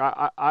 look,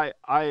 I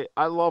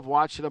love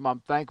watching him.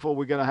 I'm thankful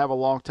we're going to have a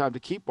long time to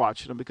keep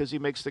watching him because he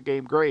makes the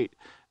game great.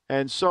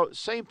 And so,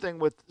 same thing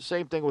with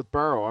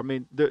Burrow. I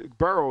mean,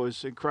 Burrow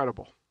is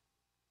incredible.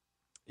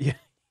 Yeah.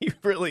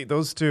 Really,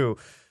 those two,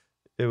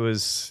 it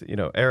was,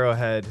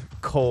 Arrowhead,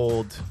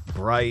 cold,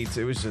 bright.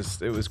 It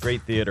was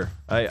great theater.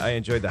 I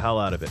enjoyed the hell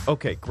out of it.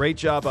 Okay, great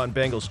job on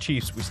Bengals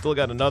Chiefs. We still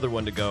got another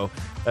one to go.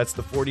 That's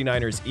the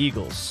 49ers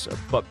Eagles.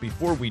 But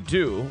before we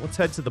do, let's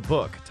head to the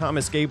book.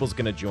 Thomas Gable's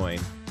going to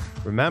join.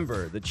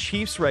 Remember, the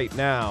Chiefs right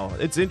now,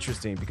 it's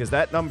interesting because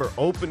that number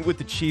opened with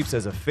the Chiefs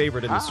as a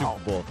favorite in the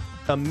Super Bowl.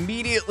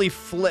 Immediately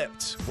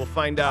flipped. We'll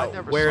find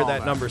out where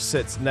that number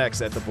sits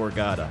next at the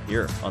Borgata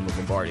here on the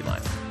Lombardi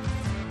Line.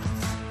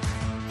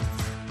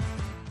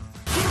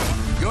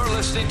 You're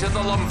listening to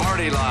the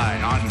Lombardi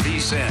Line on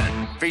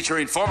VSiN,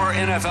 featuring former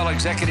NFL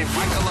executive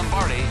Michael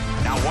Lombardi.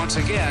 Now, once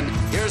again,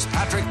 here's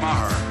Patrick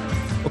Maher.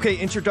 Okay,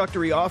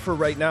 introductory offer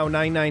right now,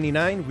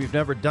 $9.99. We've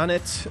never done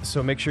it,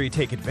 so make sure you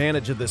take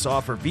advantage of this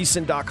offer.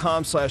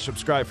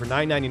 VSiN.com/subscribe. For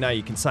 $9.99,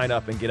 you can sign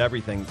up and get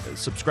everything.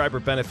 Subscriber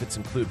benefits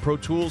include Pro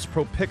Tools,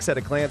 Pro Picks at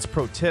a Glance,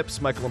 Pro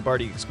Tips, Michael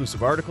Lombardi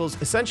exclusive articles.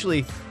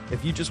 Essentially,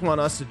 if you just want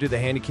us to do the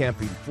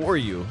handicapping for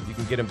you, you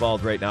can get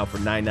involved right now for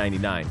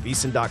 $9.99.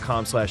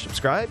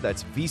 VSiN.com/subscribe.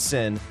 That's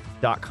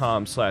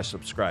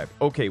VSiN.com/subscribe.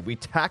 Okay, we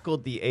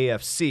tackled the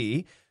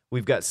AFC.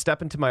 We've got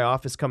Step Into My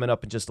Office coming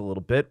up in just a little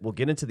bit. We'll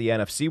get into the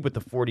NFC with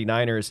the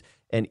 49ers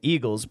and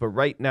Eagles. But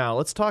right now,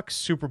 let's talk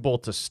Super Bowl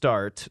to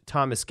start.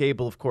 Thomas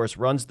Gable, of course,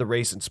 runs the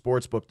race and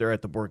sportsbook there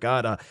at the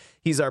Borgata.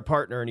 He's our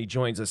partner, and he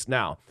joins us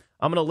now.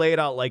 I'm going to lay it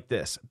out like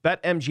this.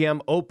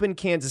 BetMGM opened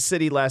Kansas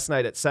City last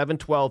night at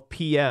 7:12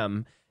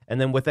 p.m.,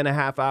 and then within a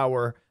half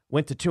hour,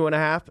 went to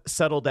 2.5,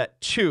 settled at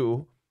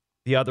 2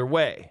 the other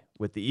way,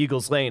 with the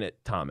Eagles laying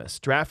it, Thomas.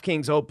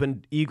 DraftKings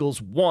opened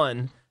Eagles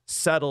 1,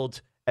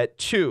 settled at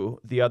 2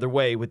 the other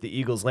way with the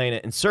Eagles laying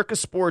it. And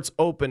Circus Sports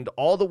opened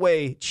all the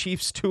way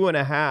Chiefs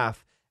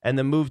 2.5 and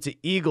then moved to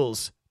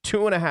Eagles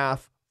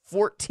 2.5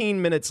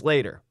 14 minutes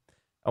later.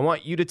 I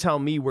want you to tell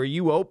me where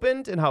you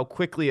opened and how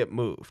quickly it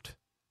moved.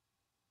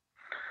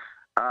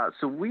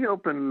 So we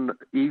opened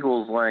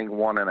Eagles laying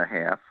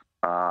 1.5.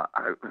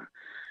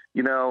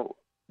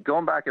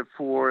 Going back and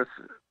forth,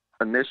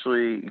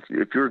 initially,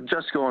 if you're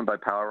just going by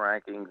power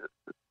rankings,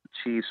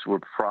 Chiefs were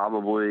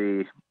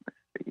probably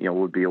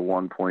would be a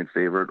 1-point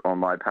favorite on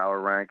my power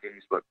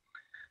rankings. But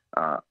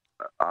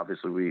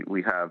obviously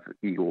we have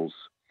Eagles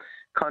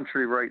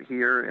country right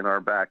here in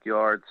our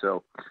backyard.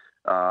 So,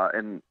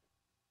 and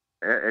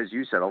as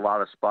you said, a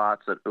lot of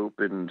spots that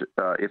opened,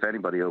 if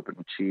anybody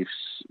opened Chiefs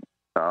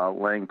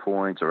laying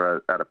points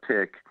or at a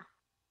pick,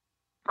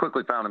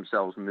 quickly found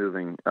themselves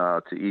moving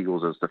to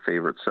Eagles as the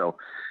favorite. So,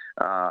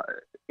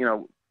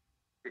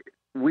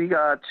 we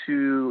got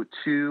to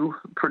 2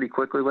 pretty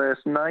quickly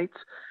last night.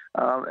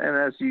 And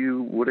as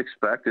you would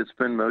expect, it's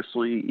been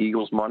mostly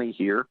Eagles money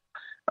here,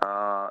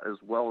 as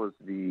well as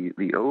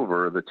the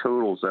over. The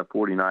total's at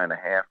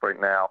 49.5 right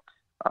now.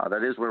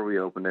 That is where we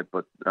opened it,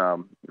 but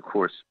of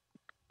course,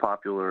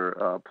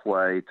 popular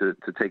play to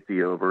take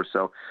the over.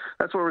 So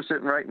that's where we're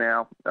sitting right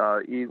now.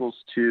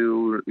 Eagles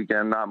 2,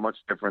 again, not much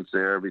difference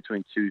there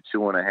between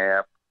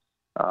 2.5.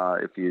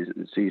 If you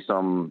see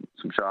some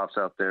shops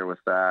out there with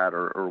that,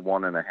 or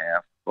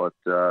 1.5. But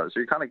so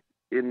you're kind of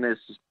in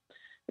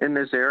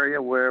this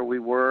area where we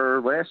were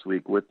last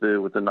week with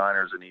the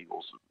Niners and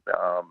Eagles,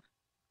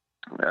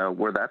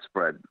 where that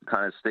spread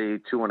kind of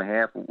stayed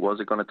 2.5. Was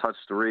it going to touch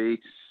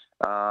 3?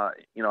 I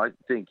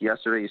think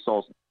yesterday you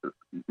saw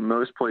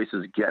most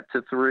places get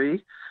to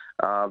 3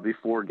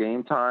 before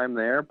game time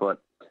there,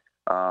 but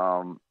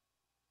we'll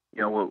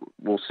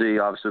see.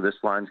 Obviously, this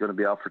line's going to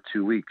be out for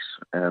 2 weeks,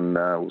 and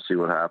we'll see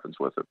what happens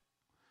with it.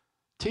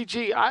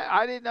 TG,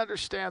 I didn't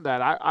understand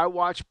that. I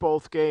watched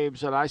both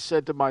games, and I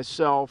said to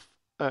myself,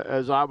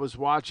 as I was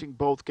watching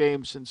both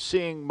games and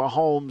seeing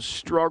Mahomes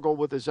struggle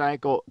with his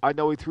ankle. I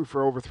know he threw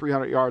for over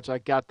 300 yards. I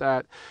got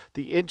that.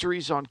 The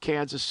injuries on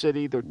Kansas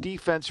City, their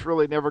defense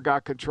really never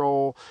got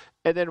control.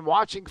 And then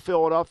watching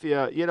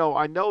Philadelphia,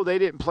 I know they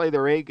didn't play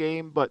their A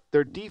game, but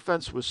their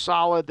defense was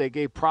solid. They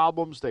gave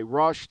problems. They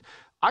rushed.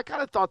 I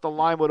kind of thought the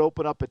line would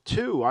open up at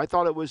 2. I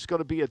thought it was going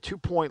to be a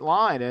 2-point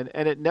line, and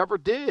it never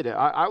did.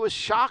 I was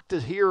shocked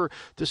to hear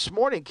this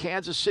morning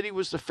Kansas City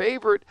was the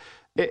favorite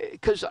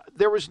because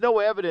there was no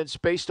evidence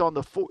based on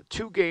the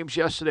 2 games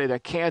yesterday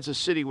that Kansas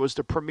City was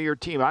the premier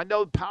team. I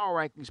know power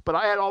rankings, but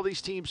I had all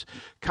these teams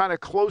kind of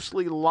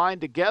closely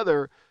lined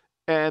together,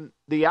 and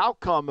the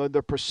outcome and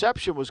the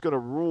perception was going to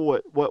rule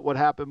what would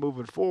happen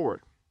moving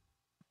forward.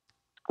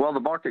 Well, the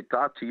market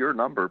got to your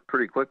number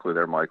pretty quickly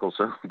there, Michael,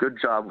 so good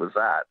job with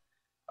that.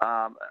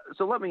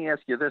 So let me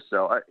ask you this,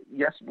 though.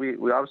 Yes, we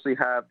obviously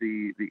have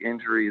the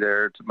injury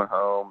there to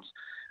Mahomes.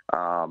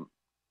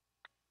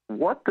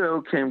 What,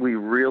 though, can we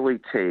really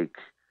take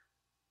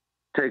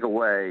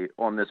away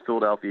on this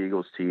Philadelphia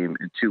Eagles team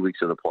in 2 weeks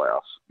of the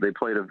playoffs? They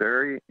played a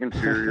very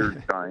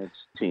inferior Giants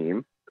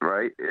team,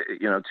 right,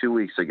 2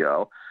 weeks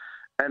ago.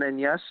 And then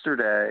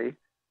yesterday,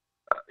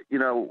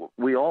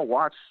 we all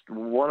watched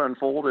what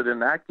unfolded in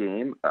that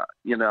game.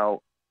 The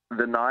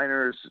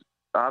Niners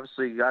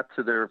obviously got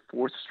to their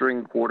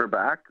 4th-string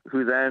quarterback,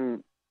 who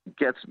then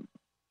gets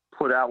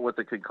put out with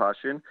a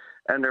concussion,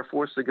 and they're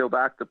forced to go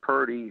back to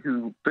Purdy,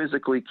 who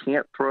physically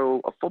can't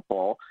throw a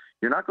football.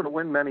 You're not going to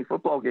win many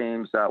football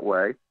games that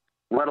way,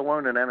 let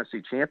alone an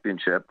NFC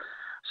championship.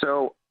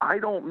 So I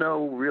don't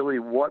know really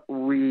what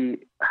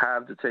we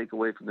have to take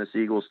away from this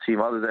Eagles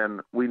team other than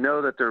we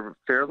know that they're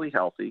fairly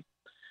healthy.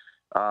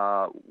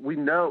 We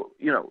know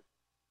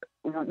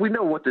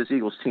what this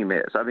Eagles team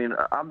is. I mean,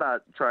 I'm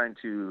not trying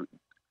to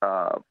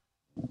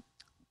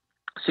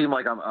seem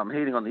like I'm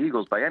hating on the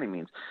Eagles by any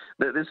means.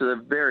 This is a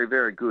very,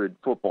 very good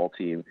football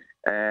team.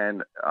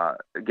 And,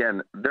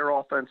 again, their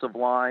offensive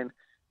line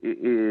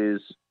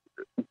is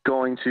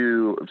going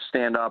to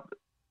stand up.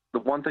 The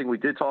one thing we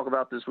did talk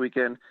about this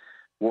weekend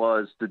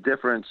was the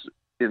difference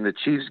in the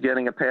Chiefs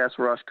getting a pass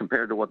rush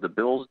compared to what the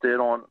Bills did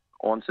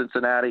on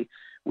Cincinnati.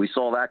 We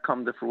saw that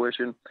come to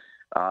fruition.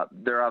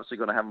 They're obviously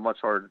going to have a much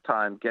harder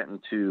time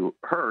getting to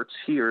Hurts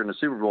here in the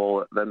Super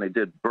Bowl than they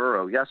did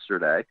Burrow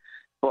yesterday.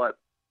 But,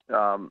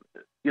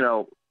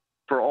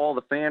 for all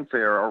the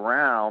fanfare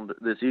around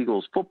this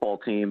Eagles football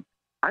team,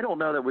 I don't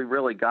know that we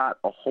really got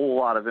a whole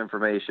lot of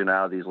information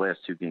out of these last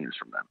 2 games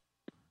from them.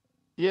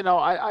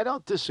 I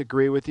don't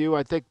disagree with you.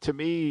 I think, to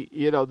me,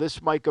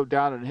 this might go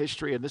down in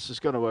history, and this is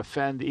going to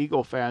offend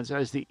Eagle fans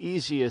as the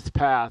easiest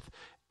path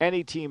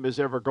any team has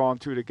ever gone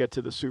through to get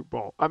to the Super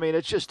Bowl. I mean,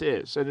 it just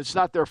is, and it's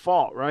not their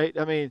fault, right?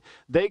 I mean,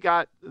 they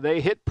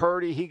hit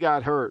Purdy, he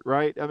got hurt,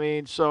 right? I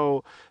mean,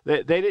 so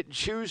they didn't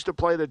choose to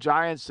play the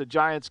Giants. The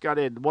Giants got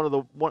in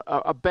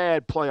a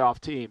bad playoff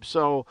team.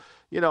 So,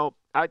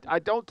 I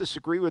don't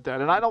disagree with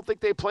that, and I don't think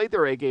they played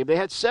their A game. They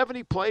had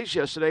 70 plays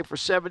yesterday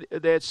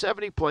They had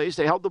 70 plays.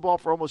 They held the ball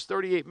for almost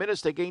 38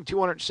 minutes. They gained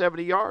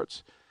 270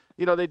 yards.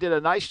 They did a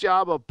nice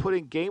job of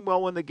putting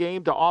Gainwell in the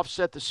game to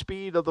offset the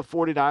speed of the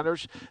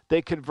 49ers. They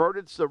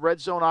converted the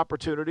red zone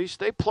opportunities.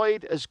 They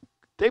played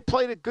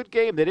a good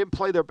game. They didn't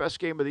play their best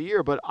game of the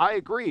year, but I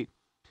agree.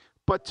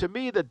 But to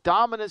me, the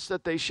dominance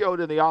that they showed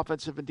in the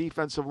offensive and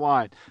defensive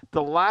line,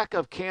 the lack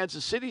of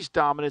Kansas City's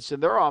dominance in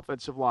their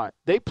offensive line,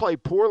 they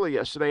played poorly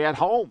yesterday at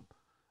home,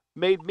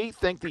 made me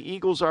think the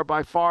Eagles are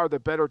by far the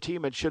better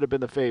team and should have been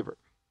the favorite.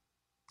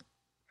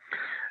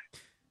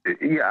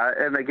 Yeah,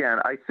 and again,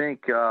 I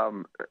think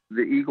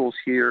the Eagles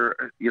here,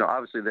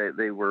 obviously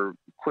they were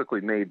quickly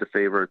made the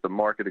favorite. The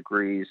market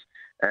agrees,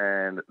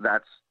 and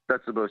that's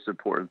the most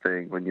important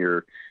thing when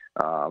you're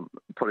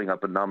putting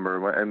up a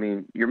number. I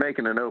mean, you're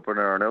making an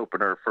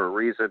opener for a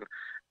reason,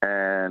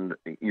 and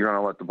you're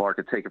going to let the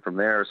market take it from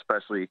there,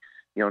 especially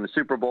in the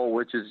Super Bowl,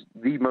 which is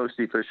the most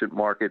efficient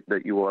market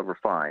that you will ever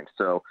find.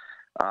 So.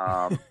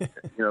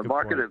 The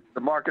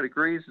market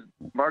agrees.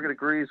 Market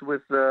agrees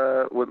with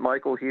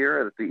Michael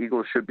here that the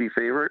Eagles should be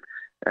favorite.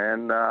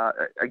 And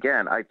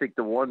again, I think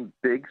the one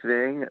big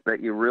thing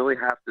that you really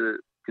have to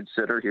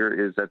consider here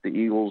is that the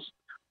Eagles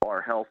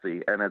are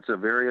healthy, and it's a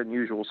very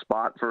unusual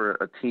spot for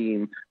a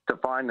team to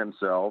find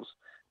themselves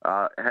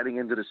heading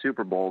into the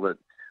Super Bowl. That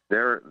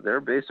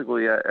they're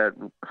basically at a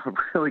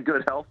really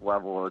good health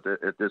level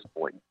at this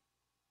point.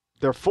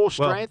 They're full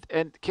strength,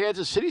 and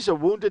Kansas City's a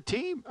wounded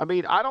team. I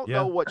mean, I don't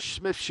know what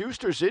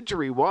Smith-Schuster's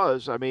injury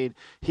was. I mean,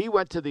 he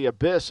went to the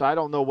abyss. I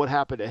don't know what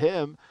happened to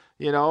him.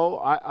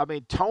 I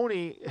mean,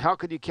 Tony, how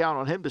could you count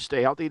on him to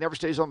stay healthy? He never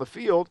stays on the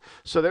field.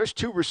 So there's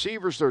 2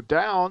 receivers that are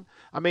down.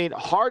 I mean,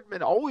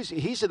 Hardman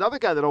he's another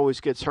guy that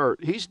always gets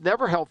hurt. He's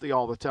never healthy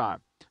all the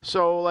time.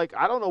 So, I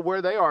don't know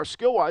where they are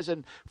skill-wise.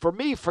 And for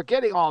me,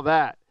 forgetting all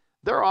that,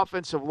 their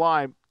offensive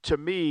line, to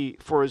me,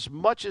 for as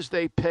much as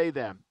they pay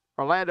them,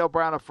 Orlando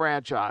Brown a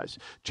franchise,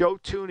 Joe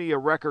Thuney a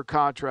record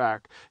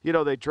contract.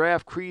 They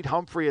draft Creed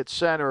Humphrey at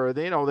center.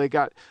 They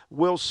got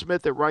Will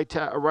Smith at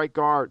right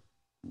guard.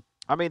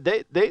 I mean,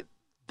 they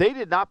they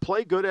did not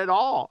play good at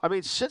all. I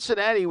mean,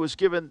 Cincinnati was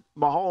giving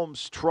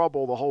Mahomes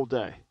trouble the whole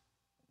day.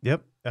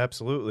 Yep,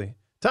 absolutely.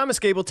 Thomas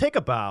Gable, take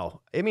a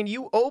bow. I mean,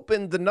 you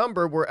opened the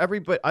number where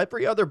every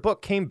other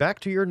book came back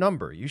to your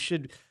number. You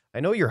should, I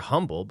know you're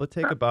humble, but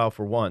take a bow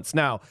for once.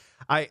 Now,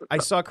 I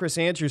saw Chris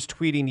Andrews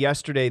tweeting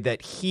yesterday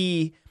that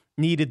he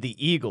needed the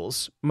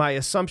Eagles. My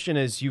assumption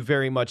is you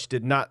very much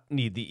did not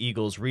need the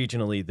Eagles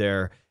regionally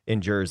there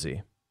in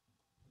Jersey.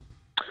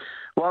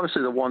 Well,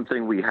 obviously, the one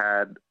thing we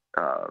had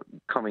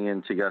coming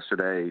into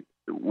yesterday,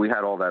 we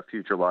had all that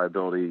future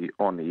liability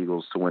on the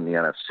Eagles to win the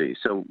NFC.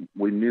 So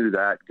we knew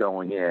that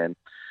going in.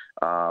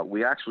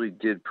 We actually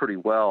did pretty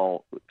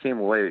well, came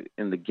away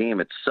in the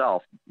game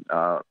itself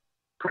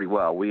pretty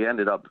well. We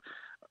ended up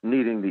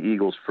needing the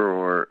Eagles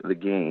for the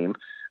game.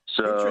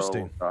 So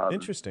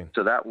Interesting.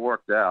 So that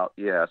worked out.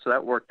 Yeah, so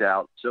that worked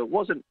out. So it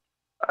wasn't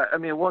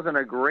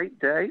a great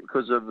day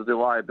because of the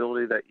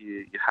liability that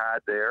you had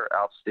there,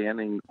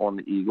 outstanding on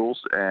the Eagles,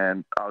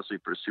 and obviously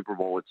for the Super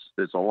Bowl,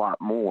 it's a lot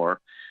more.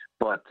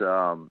 But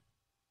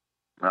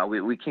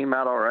we came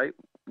out all right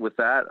with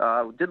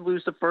that. We did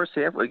lose the first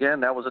half. Again,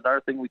 that was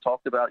another thing we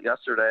talked about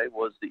yesterday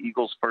was the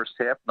Eagles' first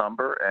half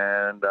number,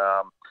 and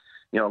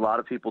a lot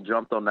of people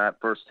jumped on that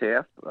first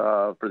half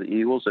for the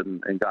Eagles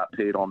and got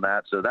paid on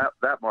that. So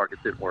that market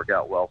didn't work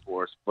out well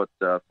for us. But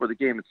for the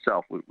game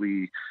itself,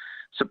 we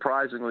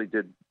surprisingly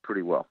did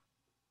pretty well.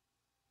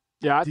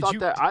 Yeah,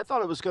 I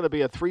thought it was going to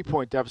be a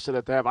 3-point deficit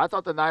at the half. I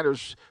thought the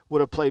Niners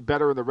would have played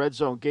better in the red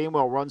zone.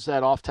 Gainwell runs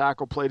that off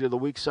tackle play to the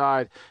weak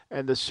side,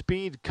 and the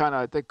speed kind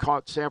of, I think,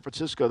 caught San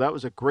Francisco. That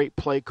was a great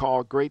play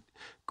call, great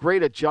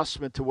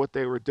adjustment to what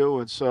they were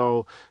doing.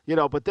 So,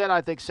 but then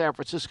I think San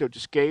Francisco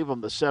just gave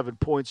them the 7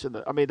 points.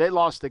 They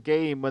lost the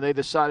game when they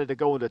decided to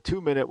go into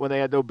 2-minute when they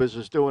had no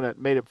business doing it,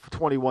 made it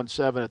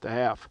 21-7 at the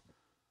half.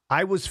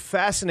 I was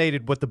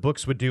fascinated what the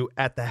books would do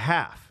at the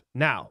half.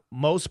 Now,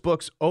 most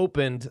books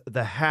opened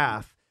the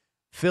half,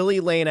 Philly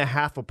laying a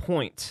half a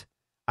point.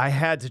 I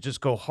had to just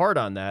go hard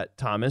on that,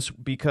 Thomas,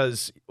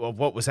 because of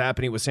what was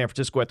happening with San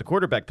Francisco at the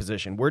quarterback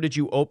position. Where did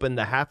you open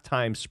the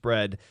halftime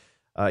spread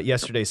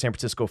yesterday, San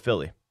Francisco,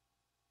 Philly?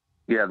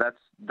 Yeah,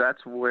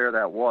 that's where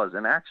that was.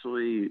 And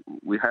actually,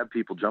 we had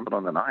people jumping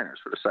on the Niners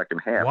for the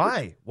second half.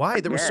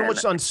 Why? There was so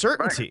much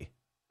uncertainty.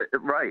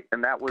 Right,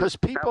 and that was because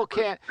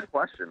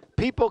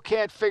people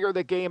can't figure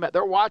the game out.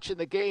 They're watching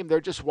the game.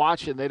 They're just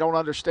watching. They don't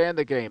understand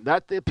the game.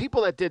 The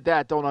people that did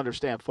that don't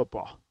understand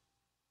football.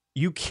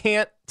 You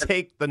can't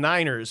take the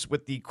Niners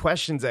with the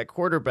questions at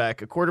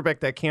quarterback, a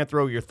quarterback that can't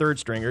throw your third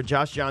stringer.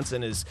 Josh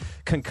Johnson is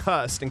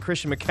concussed, and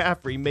Christian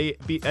McCaffrey may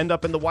end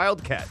up in the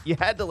Wildcat. You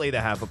had to lay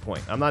the half a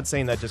point. I'm not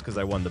saying that just because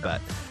I won the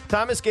bet.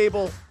 Thomas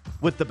Gable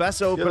with the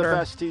best opener You're the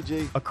best,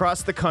 TG.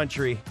 Across the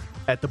country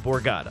at the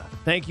Borgata.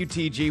 Thank you,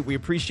 TG. We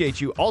appreciate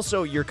you.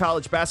 Also, your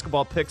college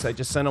basketball picks, I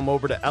just sent them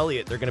over to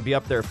Elliot. They're going to be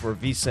up there for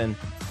VSiN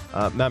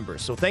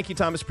members. So thank you,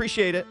 Thomas.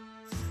 Appreciate it.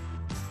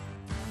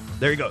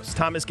 There he goes.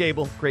 Thomas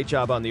Gable. Great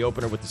job on the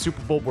opener with the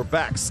Super Bowl. We're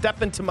back.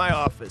 Step into my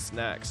office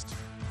next.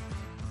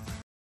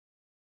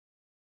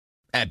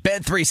 At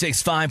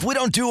Bet365, we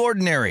don't do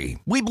ordinary.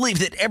 We believe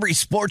that every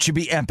sport should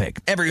be epic.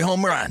 Every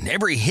home run,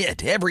 every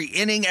hit, every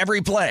inning, every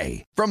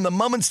play. From the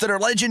moments that are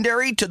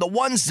legendary to the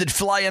ones that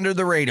fly under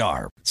the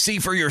radar. See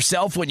for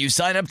yourself when you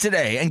sign up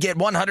today and get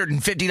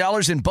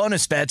 $150 in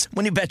bonus bets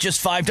when you bet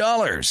just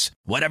 $5.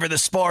 Whatever the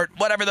sport,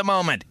 whatever the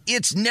moment,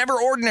 it's never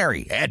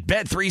ordinary at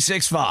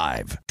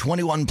Bet365.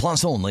 21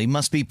 plus only.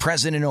 Must be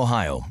present in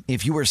Ohio.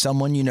 If you or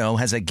someone you know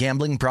has a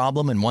gambling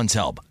problem and wants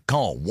help,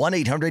 call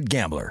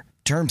 1-800-GAMBLER.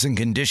 Terms and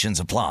conditions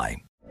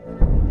apply.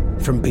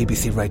 From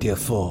BBC Radio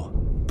 4,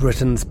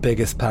 Britain's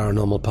biggest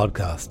paranormal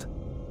podcast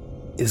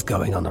is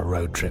going on a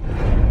road trip.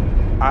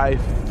 I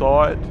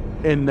thought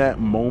in that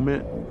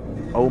moment,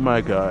 oh my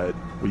God,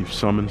 we've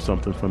summoned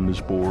something from this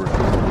board.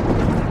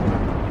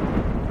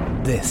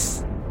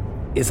 This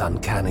is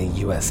Uncanny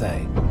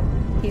USA.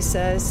 He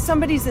says,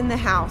 somebody's in the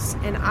house,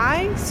 and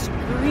I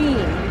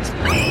screamed.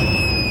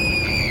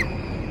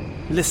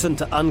 Listen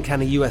to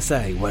Uncanny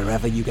USA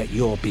wherever you get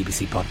your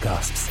BBC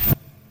podcasts,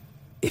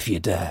 if you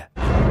dare.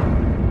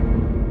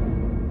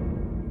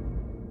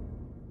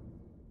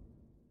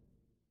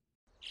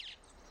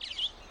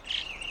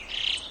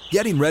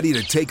 Getting ready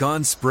to take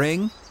on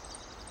spring?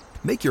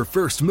 Make your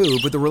first move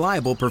with the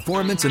reliable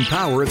performance and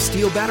power of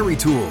Steel battery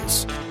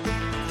tools.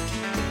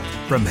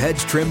 From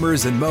hedge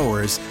trimmers and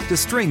mowers to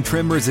string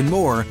trimmers and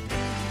more,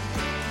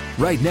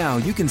 right now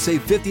you can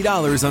save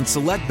 $50 on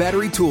select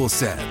battery tool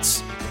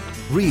sets.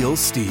 Real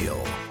Steel.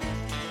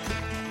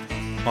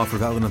 Offer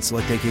valid on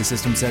select AK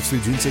system sets through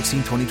June 16,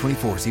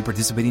 2024. See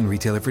participating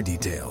retailer for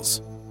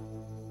details.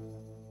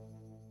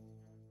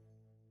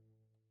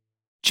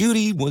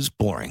 Judy was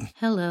boring.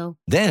 Hello.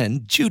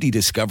 Then Judy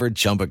discovered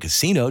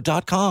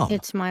ChumbaCasino.com.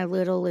 It's my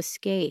little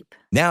escape.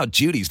 Now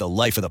Judy's the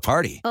life of the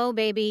party. Oh,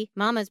 baby,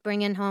 mama's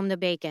bringing home the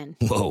bacon.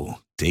 Whoa,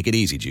 take it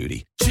easy,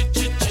 Judy.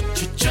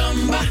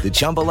 The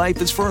Chumba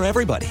life is for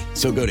everybody.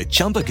 So go to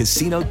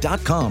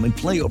ChumbaCasino.com and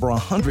play over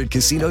 100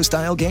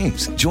 casino-style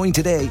games. Join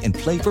today and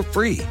play for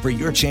free for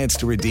your chance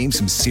to redeem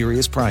some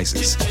serious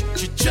prizes.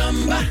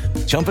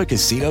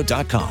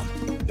 ChumbaCasino.com.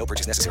 No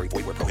purchase necessary.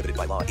 Void where prohibited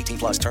by law. 18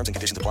 plus terms and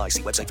conditions apply.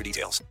 See website for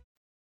details.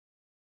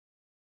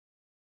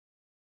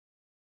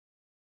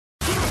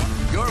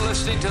 You're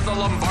listening to The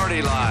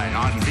Lombardi Line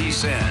on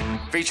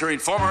VSiN, featuring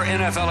former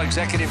NFL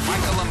executive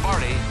Michael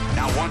Lombardi.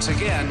 Now, once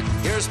again,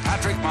 here's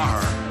Patrick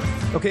Maher.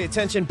 Okay,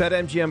 attention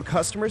BetMGM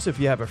customers. If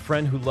you have a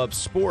friend who loves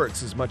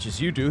sports as much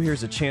as you do,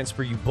 here's a chance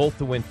for you both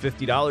to win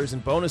 $50 in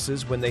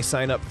bonuses when they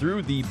sign up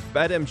through the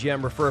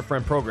BetMGM Refer a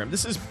Friend program.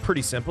 This is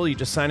pretty simple. You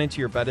just sign into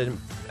your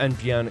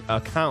BetMGM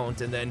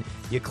account, and then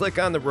you click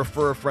on the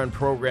Refer a Friend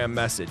program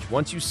message.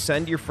 Once you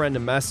send your friend a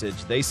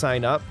message, they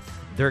sign up.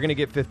 They're going to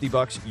get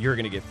 $50. You're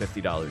going to get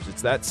 $50.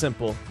 It's that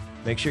simple.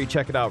 Make sure you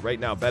check it out right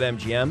now.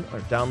 BetMGM, or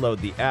download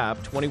the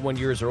app. 21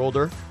 years or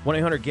older.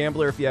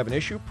 1-800-GAMBLER if you have an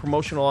issue.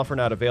 Promotional offer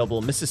not available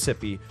in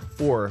Mississippi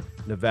or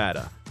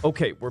Nevada.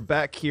 Okay, we're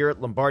back here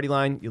at Lombardi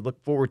Line. You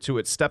look forward to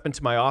it. Step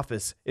into my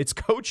office. It's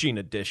coaching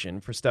edition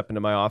for Step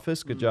into my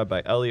office. Good job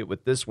by Elliot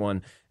with this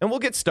one. And we'll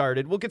get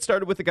started. We'll get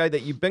started with the guy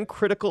that you've been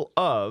critical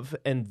of,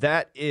 and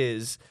that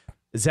is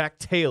Zac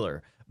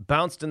Taylor.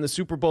 Bounced in the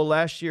Super Bowl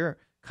last year,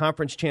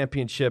 conference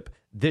championship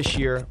this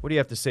year. What do you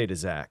have to say to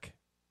Zac?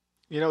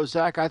 You know,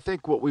 Zach, I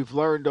think what we've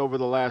learned over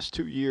the last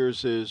 2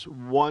 years is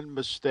one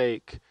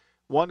mistake,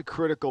 one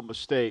critical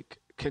mistake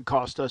can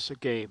cost us a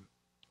game.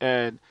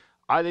 And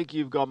I think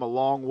you've come a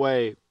long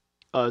way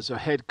as a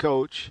head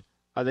coach.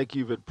 I think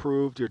you've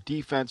improved your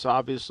defense,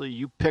 obviously.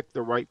 You picked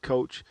the right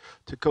coach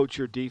to coach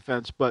your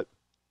defense. But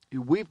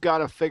we've got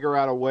to figure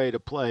out a way to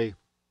play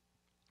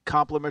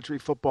complementary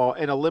football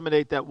and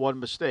eliminate that one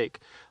mistake.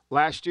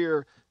 Last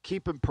year,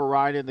 keeping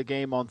Perrine in the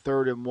game on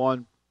 3rd and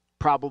 1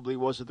 probably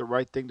wasn't the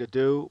right thing to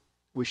do.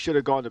 We should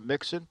have gone to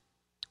Mixon,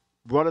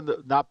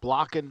 not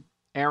blocking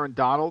Aaron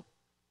Donald,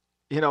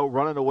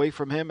 running away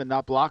from him and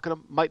not blocking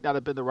him might not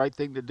have been the right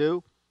thing to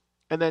do.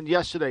 And then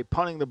yesterday,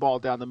 punting the ball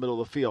down the middle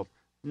of the field,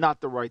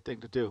 not the right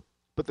thing to do.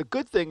 But the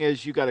good thing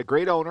is you got a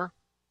great owner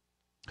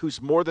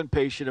who's more than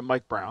patient in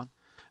Mike Brown.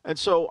 And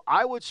so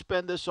I would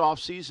spend this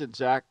offseason,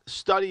 Zach,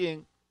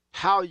 studying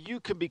how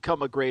you can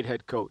become a great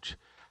head coach,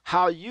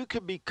 how you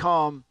can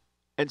become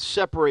and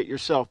separate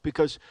yourself,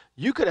 because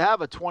you could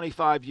have a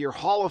 25-year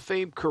Hall of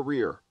Fame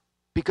career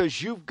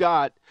because you've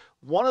got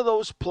one of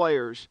those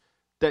players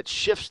that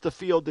shifts the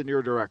field in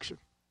your direction.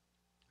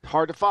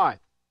 Hard to find.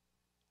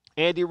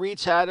 Andy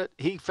Reid's had it.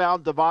 He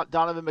found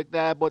Donovan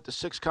McNabb, went to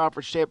 6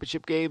 conference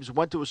championship games,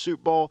 went to a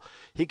Super Bowl.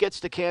 He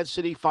gets to Kansas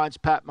City, finds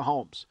Pat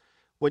Mahomes.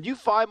 When you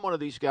find one of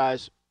these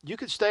guys, you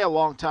can stay a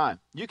long time.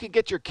 You can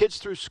get your kids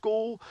through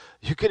school.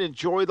 You can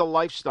enjoy the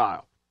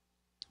lifestyle.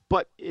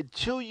 But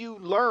until you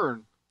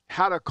learn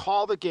how to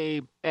call the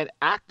game and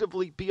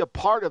actively be a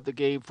part of the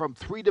game from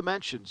 3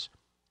 dimensions,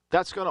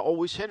 that's going to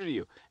always hinder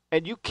you.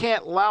 And you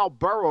can't allow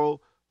Burrow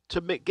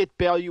to get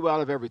value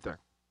out of everything.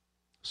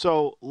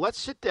 So let's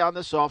sit down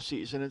this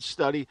offseason and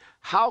study,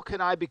 how can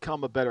I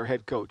become a better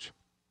head coach?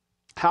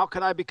 How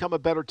can I become a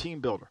better team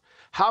builder?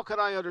 How can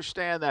I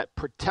understand that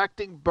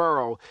protecting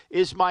Burrow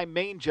is my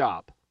main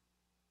job?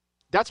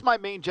 That's my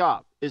main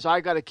job, is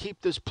I got to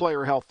keep this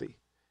player healthy.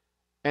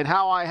 And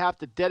how I have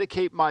to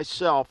dedicate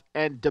myself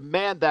and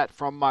demand that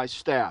from my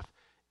staff.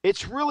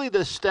 It's really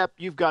the step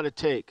you've got to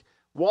take.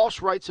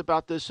 Walsh writes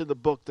about this in the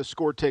book, The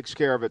Score Takes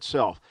Care of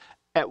Itself.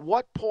 At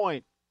what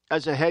point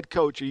as a head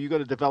coach are you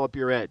going to develop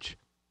your edge?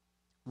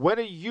 When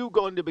are you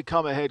going to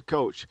become a head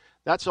coach?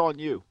 That's on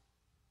you.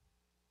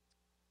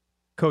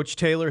 Coach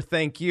Taylor,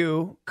 thank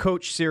you.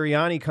 Coach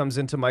Sirianni comes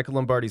into Michael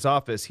Lombardi's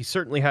office. He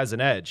certainly has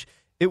an edge.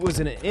 It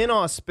was an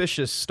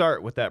inauspicious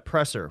start with that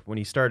presser when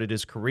he started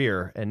his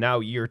career, and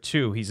now year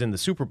 2, he's in the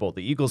Super Bowl.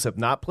 The Eagles have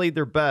not played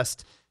their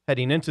best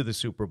heading into the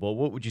Super Bowl.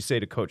 What would you say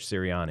to Coach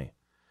Sirianni?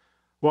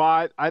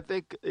 Well, I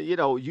think,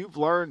 you've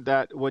learned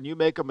that when you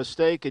make a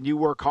mistake and you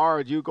work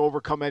hard, you can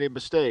overcome any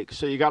mistake.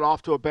 So you got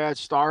off to a bad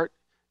start.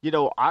 A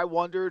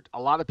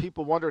lot of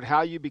people wondered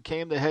how you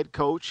became the head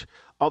coach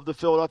of the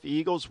Philadelphia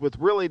Eagles with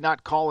really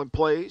not calling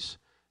plays.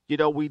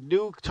 We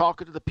knew,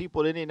 talking to the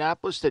people in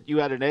Indianapolis, that you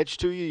had an edge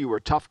to you. You were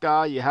a tough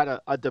guy. You had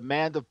a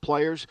demand of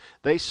players.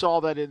 They saw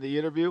that in the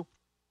interview.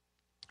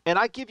 And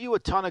I give you a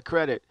ton of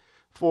credit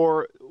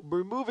for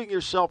removing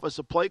yourself as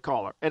a play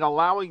caller and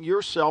allowing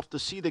yourself to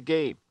see the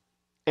game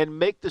and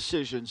make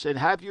decisions and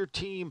have your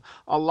team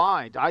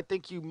aligned. I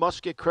think you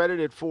must get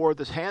credited for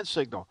this hand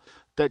signal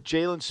that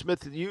Jalen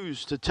Smith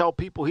used to tell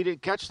people he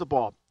didn't catch the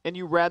ball, and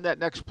you ran that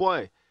next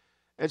play.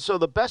 And so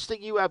the best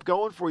thing you have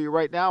going for you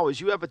right now is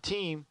you have a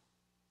team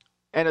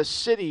and a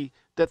city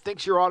that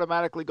thinks you're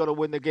automatically going to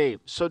win the game.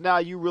 So now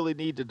you really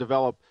need to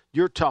develop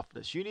your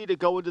toughness. You need to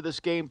go into this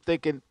game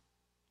thinking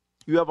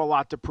you have a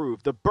lot to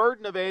prove. The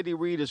burden of Andy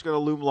Reid is going to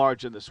loom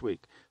large in this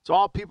week. It's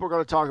all people are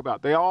going to talk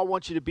about. They all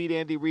want you to beat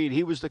Andy Reid.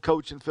 He was the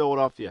coach in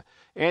Philadelphia.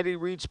 Andy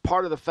Reid's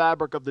part of the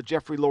fabric of the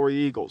Jeffrey Lurie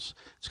Eagles.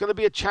 It's going to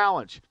be a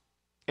challenge.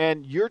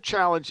 And your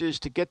challenge is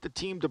to get the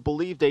team to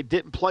believe they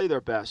didn't play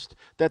their best,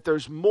 that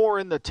there's more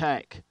in the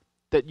tank,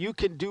 that you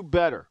can do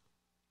better,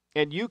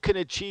 and you can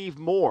achieve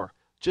more.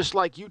 Just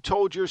like you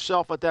told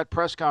yourself at that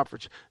press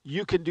conference,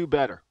 you can do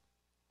better,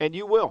 and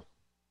you will.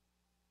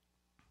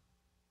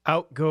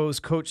 Out goes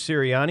Coach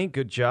Sirianni.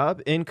 Good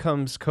job. In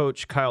comes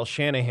Coach Kyle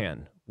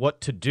Shanahan.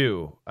 What to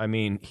do? I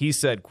mean, he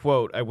said,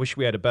 quote, "I wish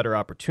we had a better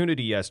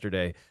opportunity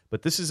yesterday,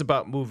 but this is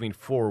about moving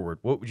forward."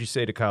 What would you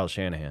say to Kyle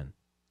Shanahan?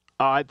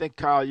 I think,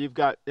 Kyle,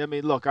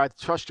 look, I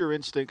trust your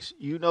instincts.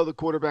 You know the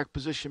quarterback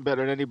position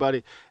better than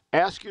anybody.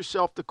 Ask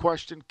yourself the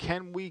question,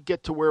 can we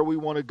get to where we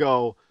want to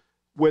go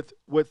with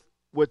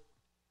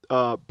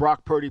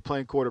Brock Purdy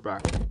playing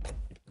quarterback?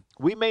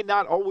 We may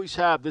not always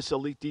have this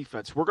elite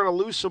defense. We're going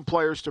to lose some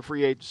players to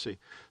free agency.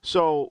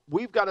 So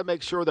we've got to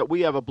make sure that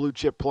we have a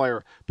blue-chip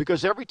player,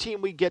 because every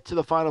team we get to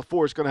the Final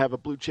Four is going to have a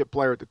blue-chip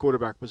player at the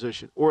quarterback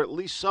position, or at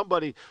least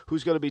somebody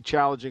who's going to be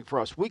challenging for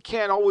us. We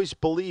can't always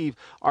believe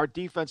our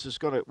defense is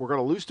we're going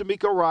to lose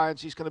DeMeco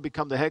Ryans. He's going to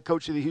become the head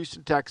coach of the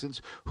Houston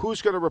Texans.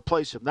 Who's going to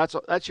replace him?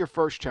 That's your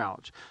first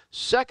challenge.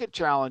 Second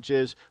challenge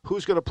is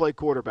who's going to play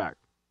quarterback?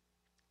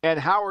 And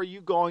how are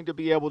you going to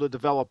be able to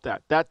develop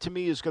that? That, to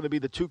me, is going to be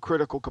the two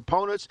critical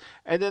components.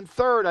 And then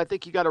third, I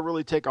think you got to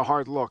really take a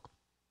hard look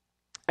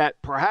at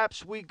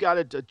perhaps we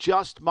got to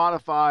adjust,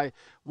 modify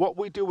what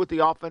we do with the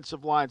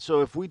offensive line.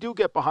 So if we do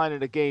get behind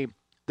in a game,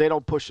 they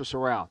don't push us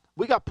around.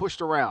 We got pushed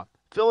around.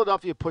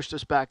 Philadelphia pushed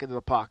us back into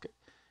the pocket.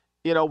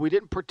 You know, we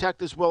didn't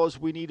protect as well as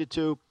we needed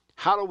to.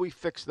 How do we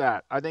fix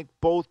that? I think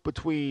both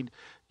between,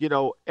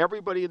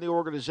 everybody in the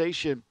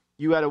organization,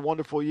 you had a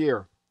wonderful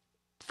year.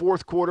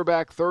 Fourth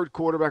quarterback, third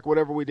quarterback,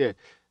 whatever we did.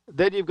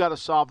 Then you've got to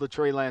solve the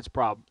Trey Lance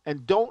problem.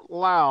 And don't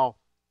allow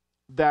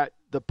the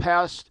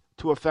past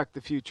to affect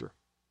the future.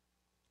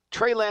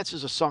 Trey Lance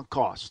is a sunk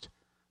cost.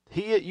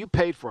 You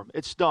paid for him.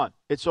 It's done.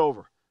 It's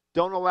over.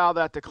 Don't allow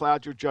that to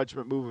cloud your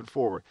judgment moving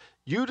forward.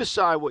 You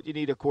decide what you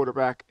need a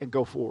quarterback and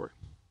go forward.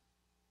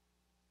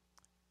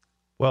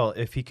 Well,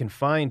 if he can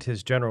find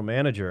his general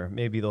manager,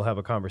 maybe they'll have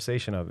a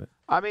conversation of it.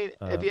 I mean,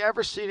 have you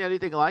ever seen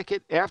anything like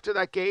it? After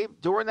that game,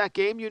 during that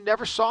game, you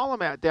never saw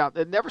him down.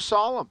 They never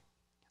saw him.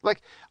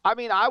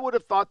 I would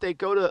have thought they'd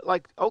go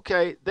to,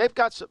 okay, they've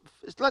got some,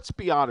 let's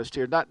be honest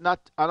here. I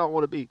don't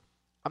want to be,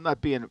 I'm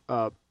not being,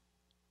 kind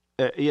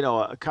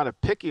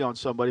of picky on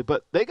somebody,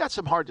 but they got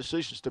some hard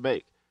decisions to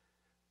make.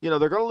 They're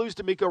going to lose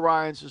DeMeco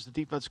Ryans as the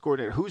defense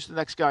coordinator. Who's the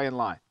next guy in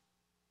line?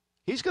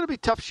 He's going to be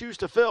tough shoes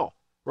to fill.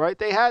 Right?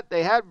 They had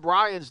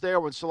Ryans there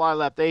when Saleh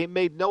left. They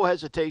made no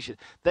hesitation.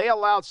 They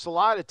allowed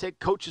Saleh to take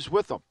coaches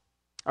with them.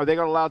 Are they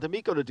going to allow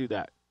DeMeco to do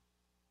that?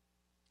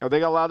 Is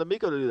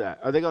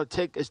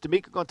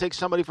DeMeco going to take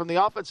somebody from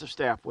the offensive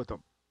staff with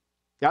them?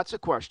 That's a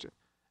question.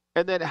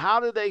 And then how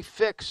do they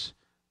fix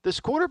this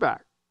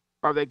quarterback?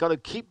 Are they going to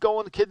keep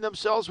kidding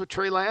themselves with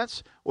Trey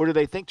Lance? Or do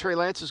they think Trey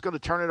Lance is going to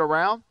turn it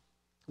around?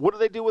 What do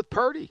they do with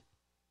Purdy?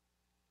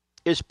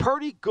 Is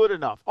Purdy good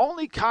enough?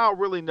 Only Kyle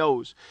really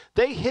knows.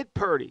 They hit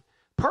Purdy.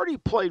 Purdy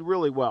played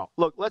really well.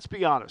 Look, let's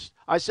be honest.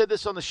 I said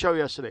this on the show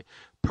yesterday.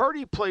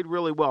 Purdy played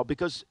really well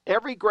because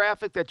every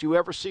graphic that you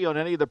ever see on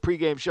any of the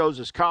pregame shows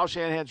is Kyle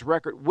Shanahan's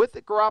record with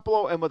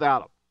Garoppolo and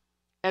without him.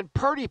 And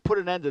Purdy put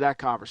an end to that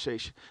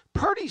conversation.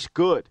 Purdy's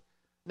good.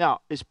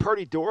 Now, is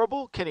Purdy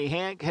durable? Can he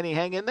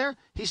hang in there?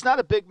 He's not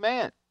a big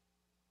man.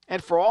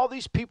 And for all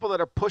these people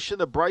that are pushing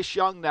the Bryce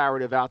Young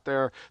narrative out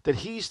there that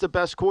he's the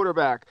best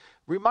quarterback,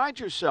 remind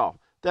yourself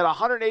that a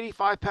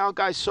 185-pound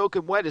guy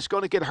soaking wet is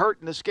going to get hurt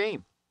in this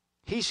game.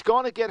 He's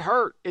going to get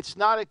hurt. It's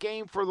not a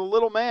game for the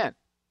little man.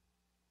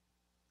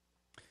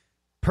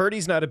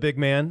 Purdy's not a big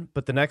man,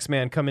 but the next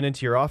man coming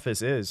into your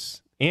office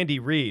is Andy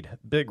Reid.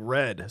 Big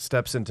Red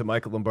steps into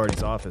Michael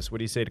Lombardi's office. What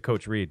do you say to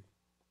Coach Reid?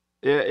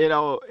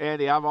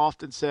 Andy, I've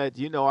often said,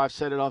 I've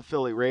said it on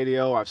Philly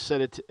radio. I've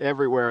said it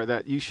everywhere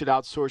that you should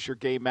outsource your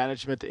game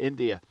management to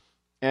India.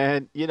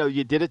 And,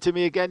 you did it to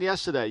me again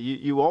yesterday.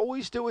 You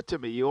always do it to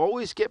me. You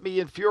always get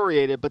me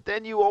infuriated, but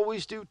then you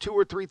always do two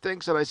or three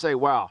things that I say,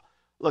 wow.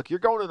 Look, you're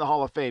going to the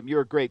Hall of Fame. You're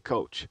a great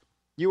coach.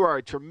 You are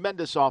a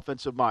tremendous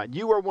offensive mind.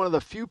 You are one of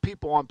the few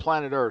people on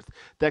planet Earth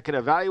that can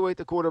evaluate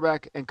the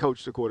quarterback and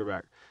coach the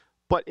quarterback.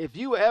 But if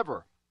you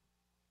ever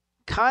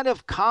kind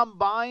of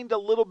combined a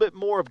little bit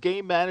more of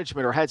game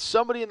management or had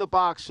somebody in the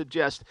box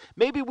suggest,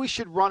 maybe we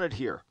should run it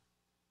here,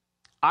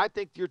 I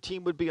think your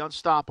team would be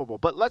unstoppable.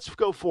 But let's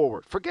go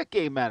forward. Forget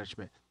game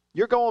management.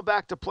 You're going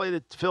back to play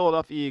the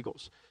Philadelphia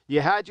Eagles. You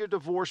had your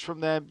divorce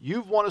from them.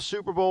 You've won a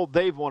Super Bowl.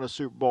 They've won a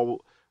Super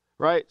Bowl.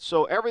 Right?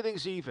 So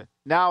everything's even.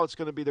 Now it's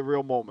going to be the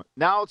real moment.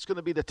 Now it's going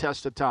to be the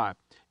test of time.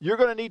 You're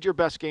going to need your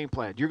best game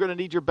plan. You're going to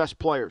need your best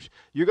players.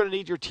 You're going to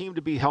need your team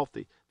to be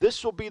healthy.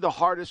 This will be the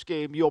hardest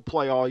game you'll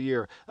play all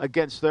year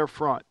against their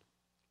front.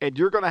 And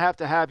you're going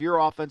to have your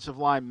offensive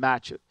line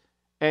match it.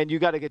 And you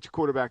got to get your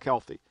quarterback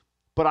healthy.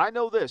 But I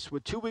know this.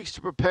 With 2 weeks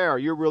to prepare,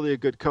 you're really a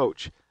good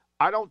coach.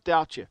 I don't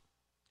doubt you.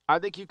 I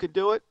think you can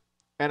do it.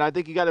 And I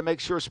think you got to make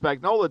sure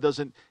Spagnuolo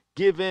doesn't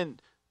give in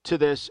to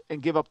this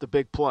and give up the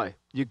big play.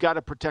 You got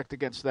to protect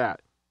against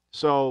that.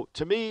 So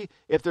to me,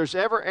 if there's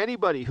ever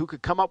anybody who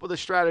could come up with a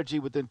strategy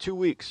within 2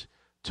 weeks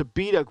to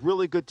beat a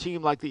really good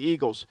team like the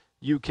Eagles,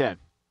 you can.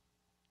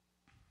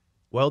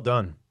 Well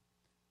done.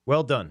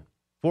 Well done.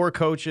 4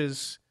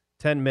 coaches,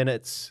 10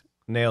 minutes,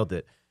 nailed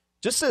it.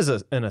 Just as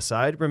an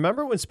aside,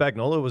 remember when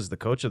Spagnuolo was the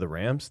coach of the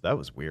Rams? That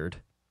was weird.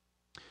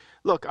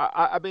 Look,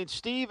 I mean,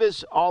 Steve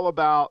is all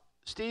about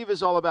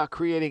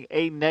creating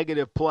a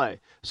negative play.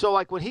 So,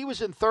 like when he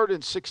was in 3rd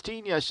and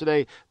 16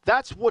 yesterday,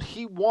 that's what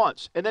he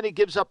wants. And then he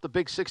gives up the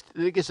big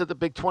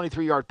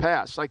 23-yard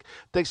pass. Like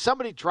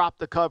somebody dropped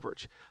the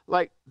coverage.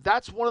 Like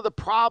that's one of the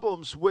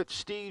problems with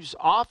Steve's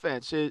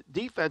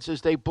defense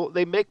is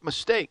they make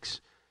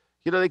mistakes.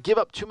 They give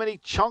up too many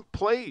chunk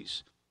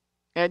plays,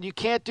 and you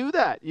can't do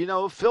that.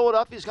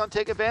 Philadelphia's going to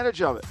take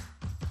advantage of it.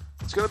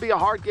 It's going to be a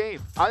hard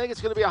game. I think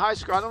it's going to be a high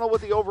score. I don't know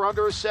what the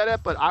over/under is set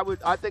at, but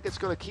I think it's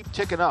going to keep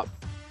ticking up.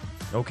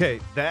 Okay,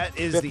 that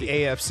is 50. the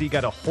AFC.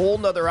 Got a whole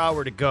nother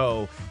hour to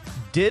go.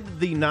 Did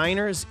the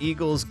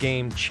Niners-Eagles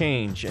game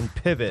change and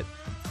pivot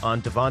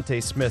on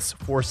Devontae Smith's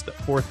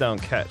fourth down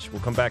catch?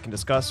 We'll come back and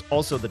discuss.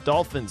 Also, the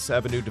Dolphins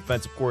have a new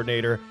defensive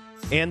coordinator,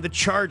 and the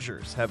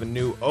Chargers have a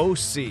new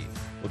OC.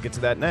 We'll get to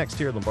that next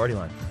here at Lombardi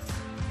Line.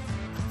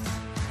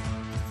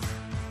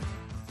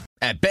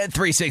 At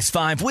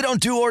Bet365, we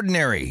don't do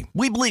ordinary.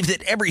 We believe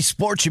that every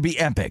sport should be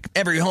epic.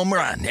 Every home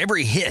run,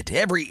 every hit,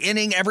 every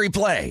inning, every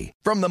play.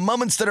 From the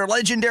moments that are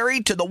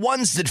legendary to the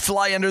ones that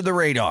fly under the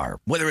radar.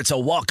 Whether it's a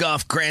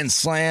walk-off grand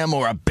slam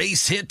or a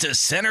base hit to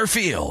center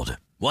field.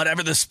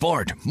 Whatever the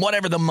sport,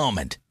 whatever the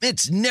moment.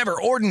 It's never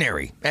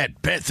ordinary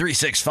at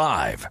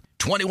Bet365.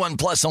 21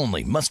 plus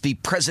only. Must be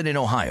present in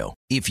Ohio.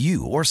 If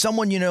you or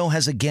someone you know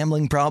has a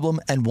gambling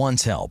problem and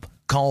wants help,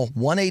 call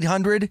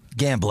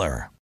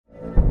 1-800-GAMBLER.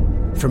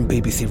 From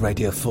BBC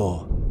Radio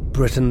 4,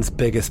 Britain's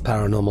biggest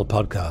paranormal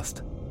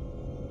podcast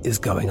is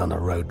going on a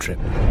road trip.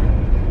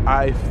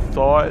 I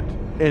thought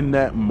in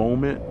that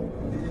moment,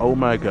 oh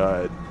my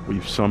God,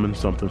 we've summoned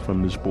something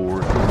from this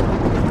board.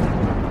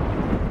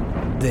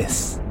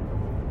 This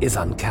is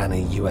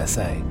Uncanny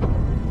USA.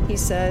 He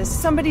says,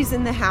 somebody's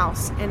in the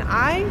house, and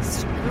I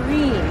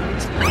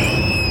screamed.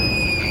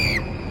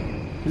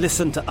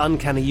 Listen to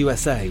Uncanny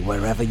USA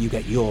wherever you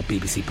get your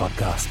BBC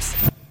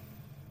podcasts,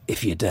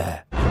 if you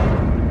dare.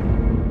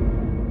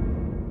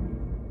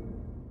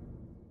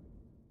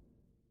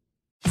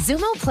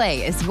 Xumo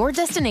Play is your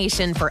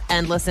destination for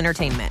endless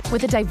entertainment.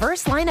 With a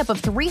diverse lineup of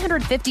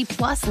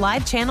 350-plus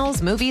live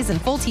channels, movies,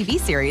 and full TV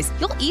series,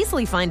 you'll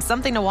easily find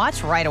something to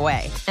watch right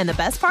away. And the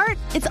best part?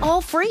 It's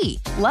all free.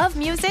 Love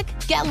music?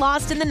 Get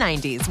lost in the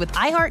 90s with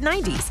iHeart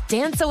 90s,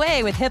 dance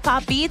away with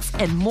hip-hop beats,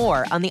 and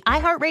more on the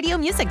iHeartRadio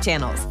music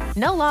channels.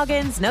 No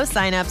logins, no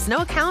signups, no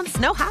accounts,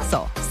 no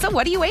hassle. So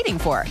what are you waiting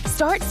for?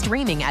 Start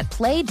streaming at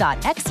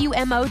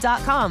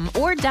play.xumo.com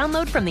or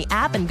download from the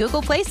app and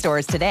Google Play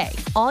stores today.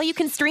 All you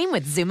can stream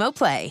with Xumo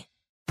Play.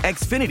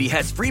 Xfinity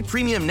has free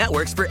premium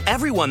networks for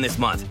everyone this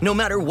month, no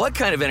matter what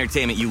kind of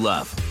entertainment you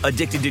love.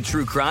 Addicted to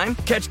true crime?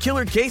 Catch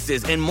killer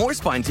cases and more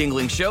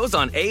spine-tingling shows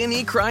on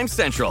A&E Crime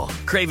Central.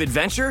 Crave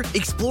adventure?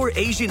 Explore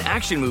Asian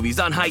action movies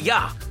on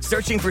Hi-Ya.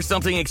 Searching for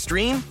something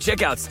extreme?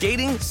 Check out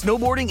skating,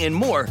 snowboarding, and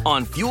more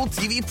on Fuel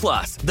TV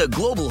Plus, the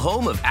global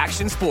home of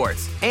action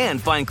sports.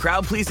 And find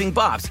crowd-pleasing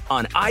bops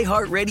on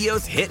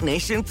iHeartRadio's Hit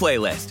Nation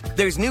playlist.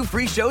 There's new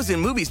free shows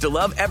and movies to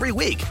love every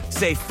week.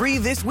 Say free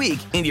this week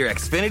in your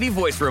Xfinity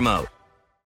voice remote.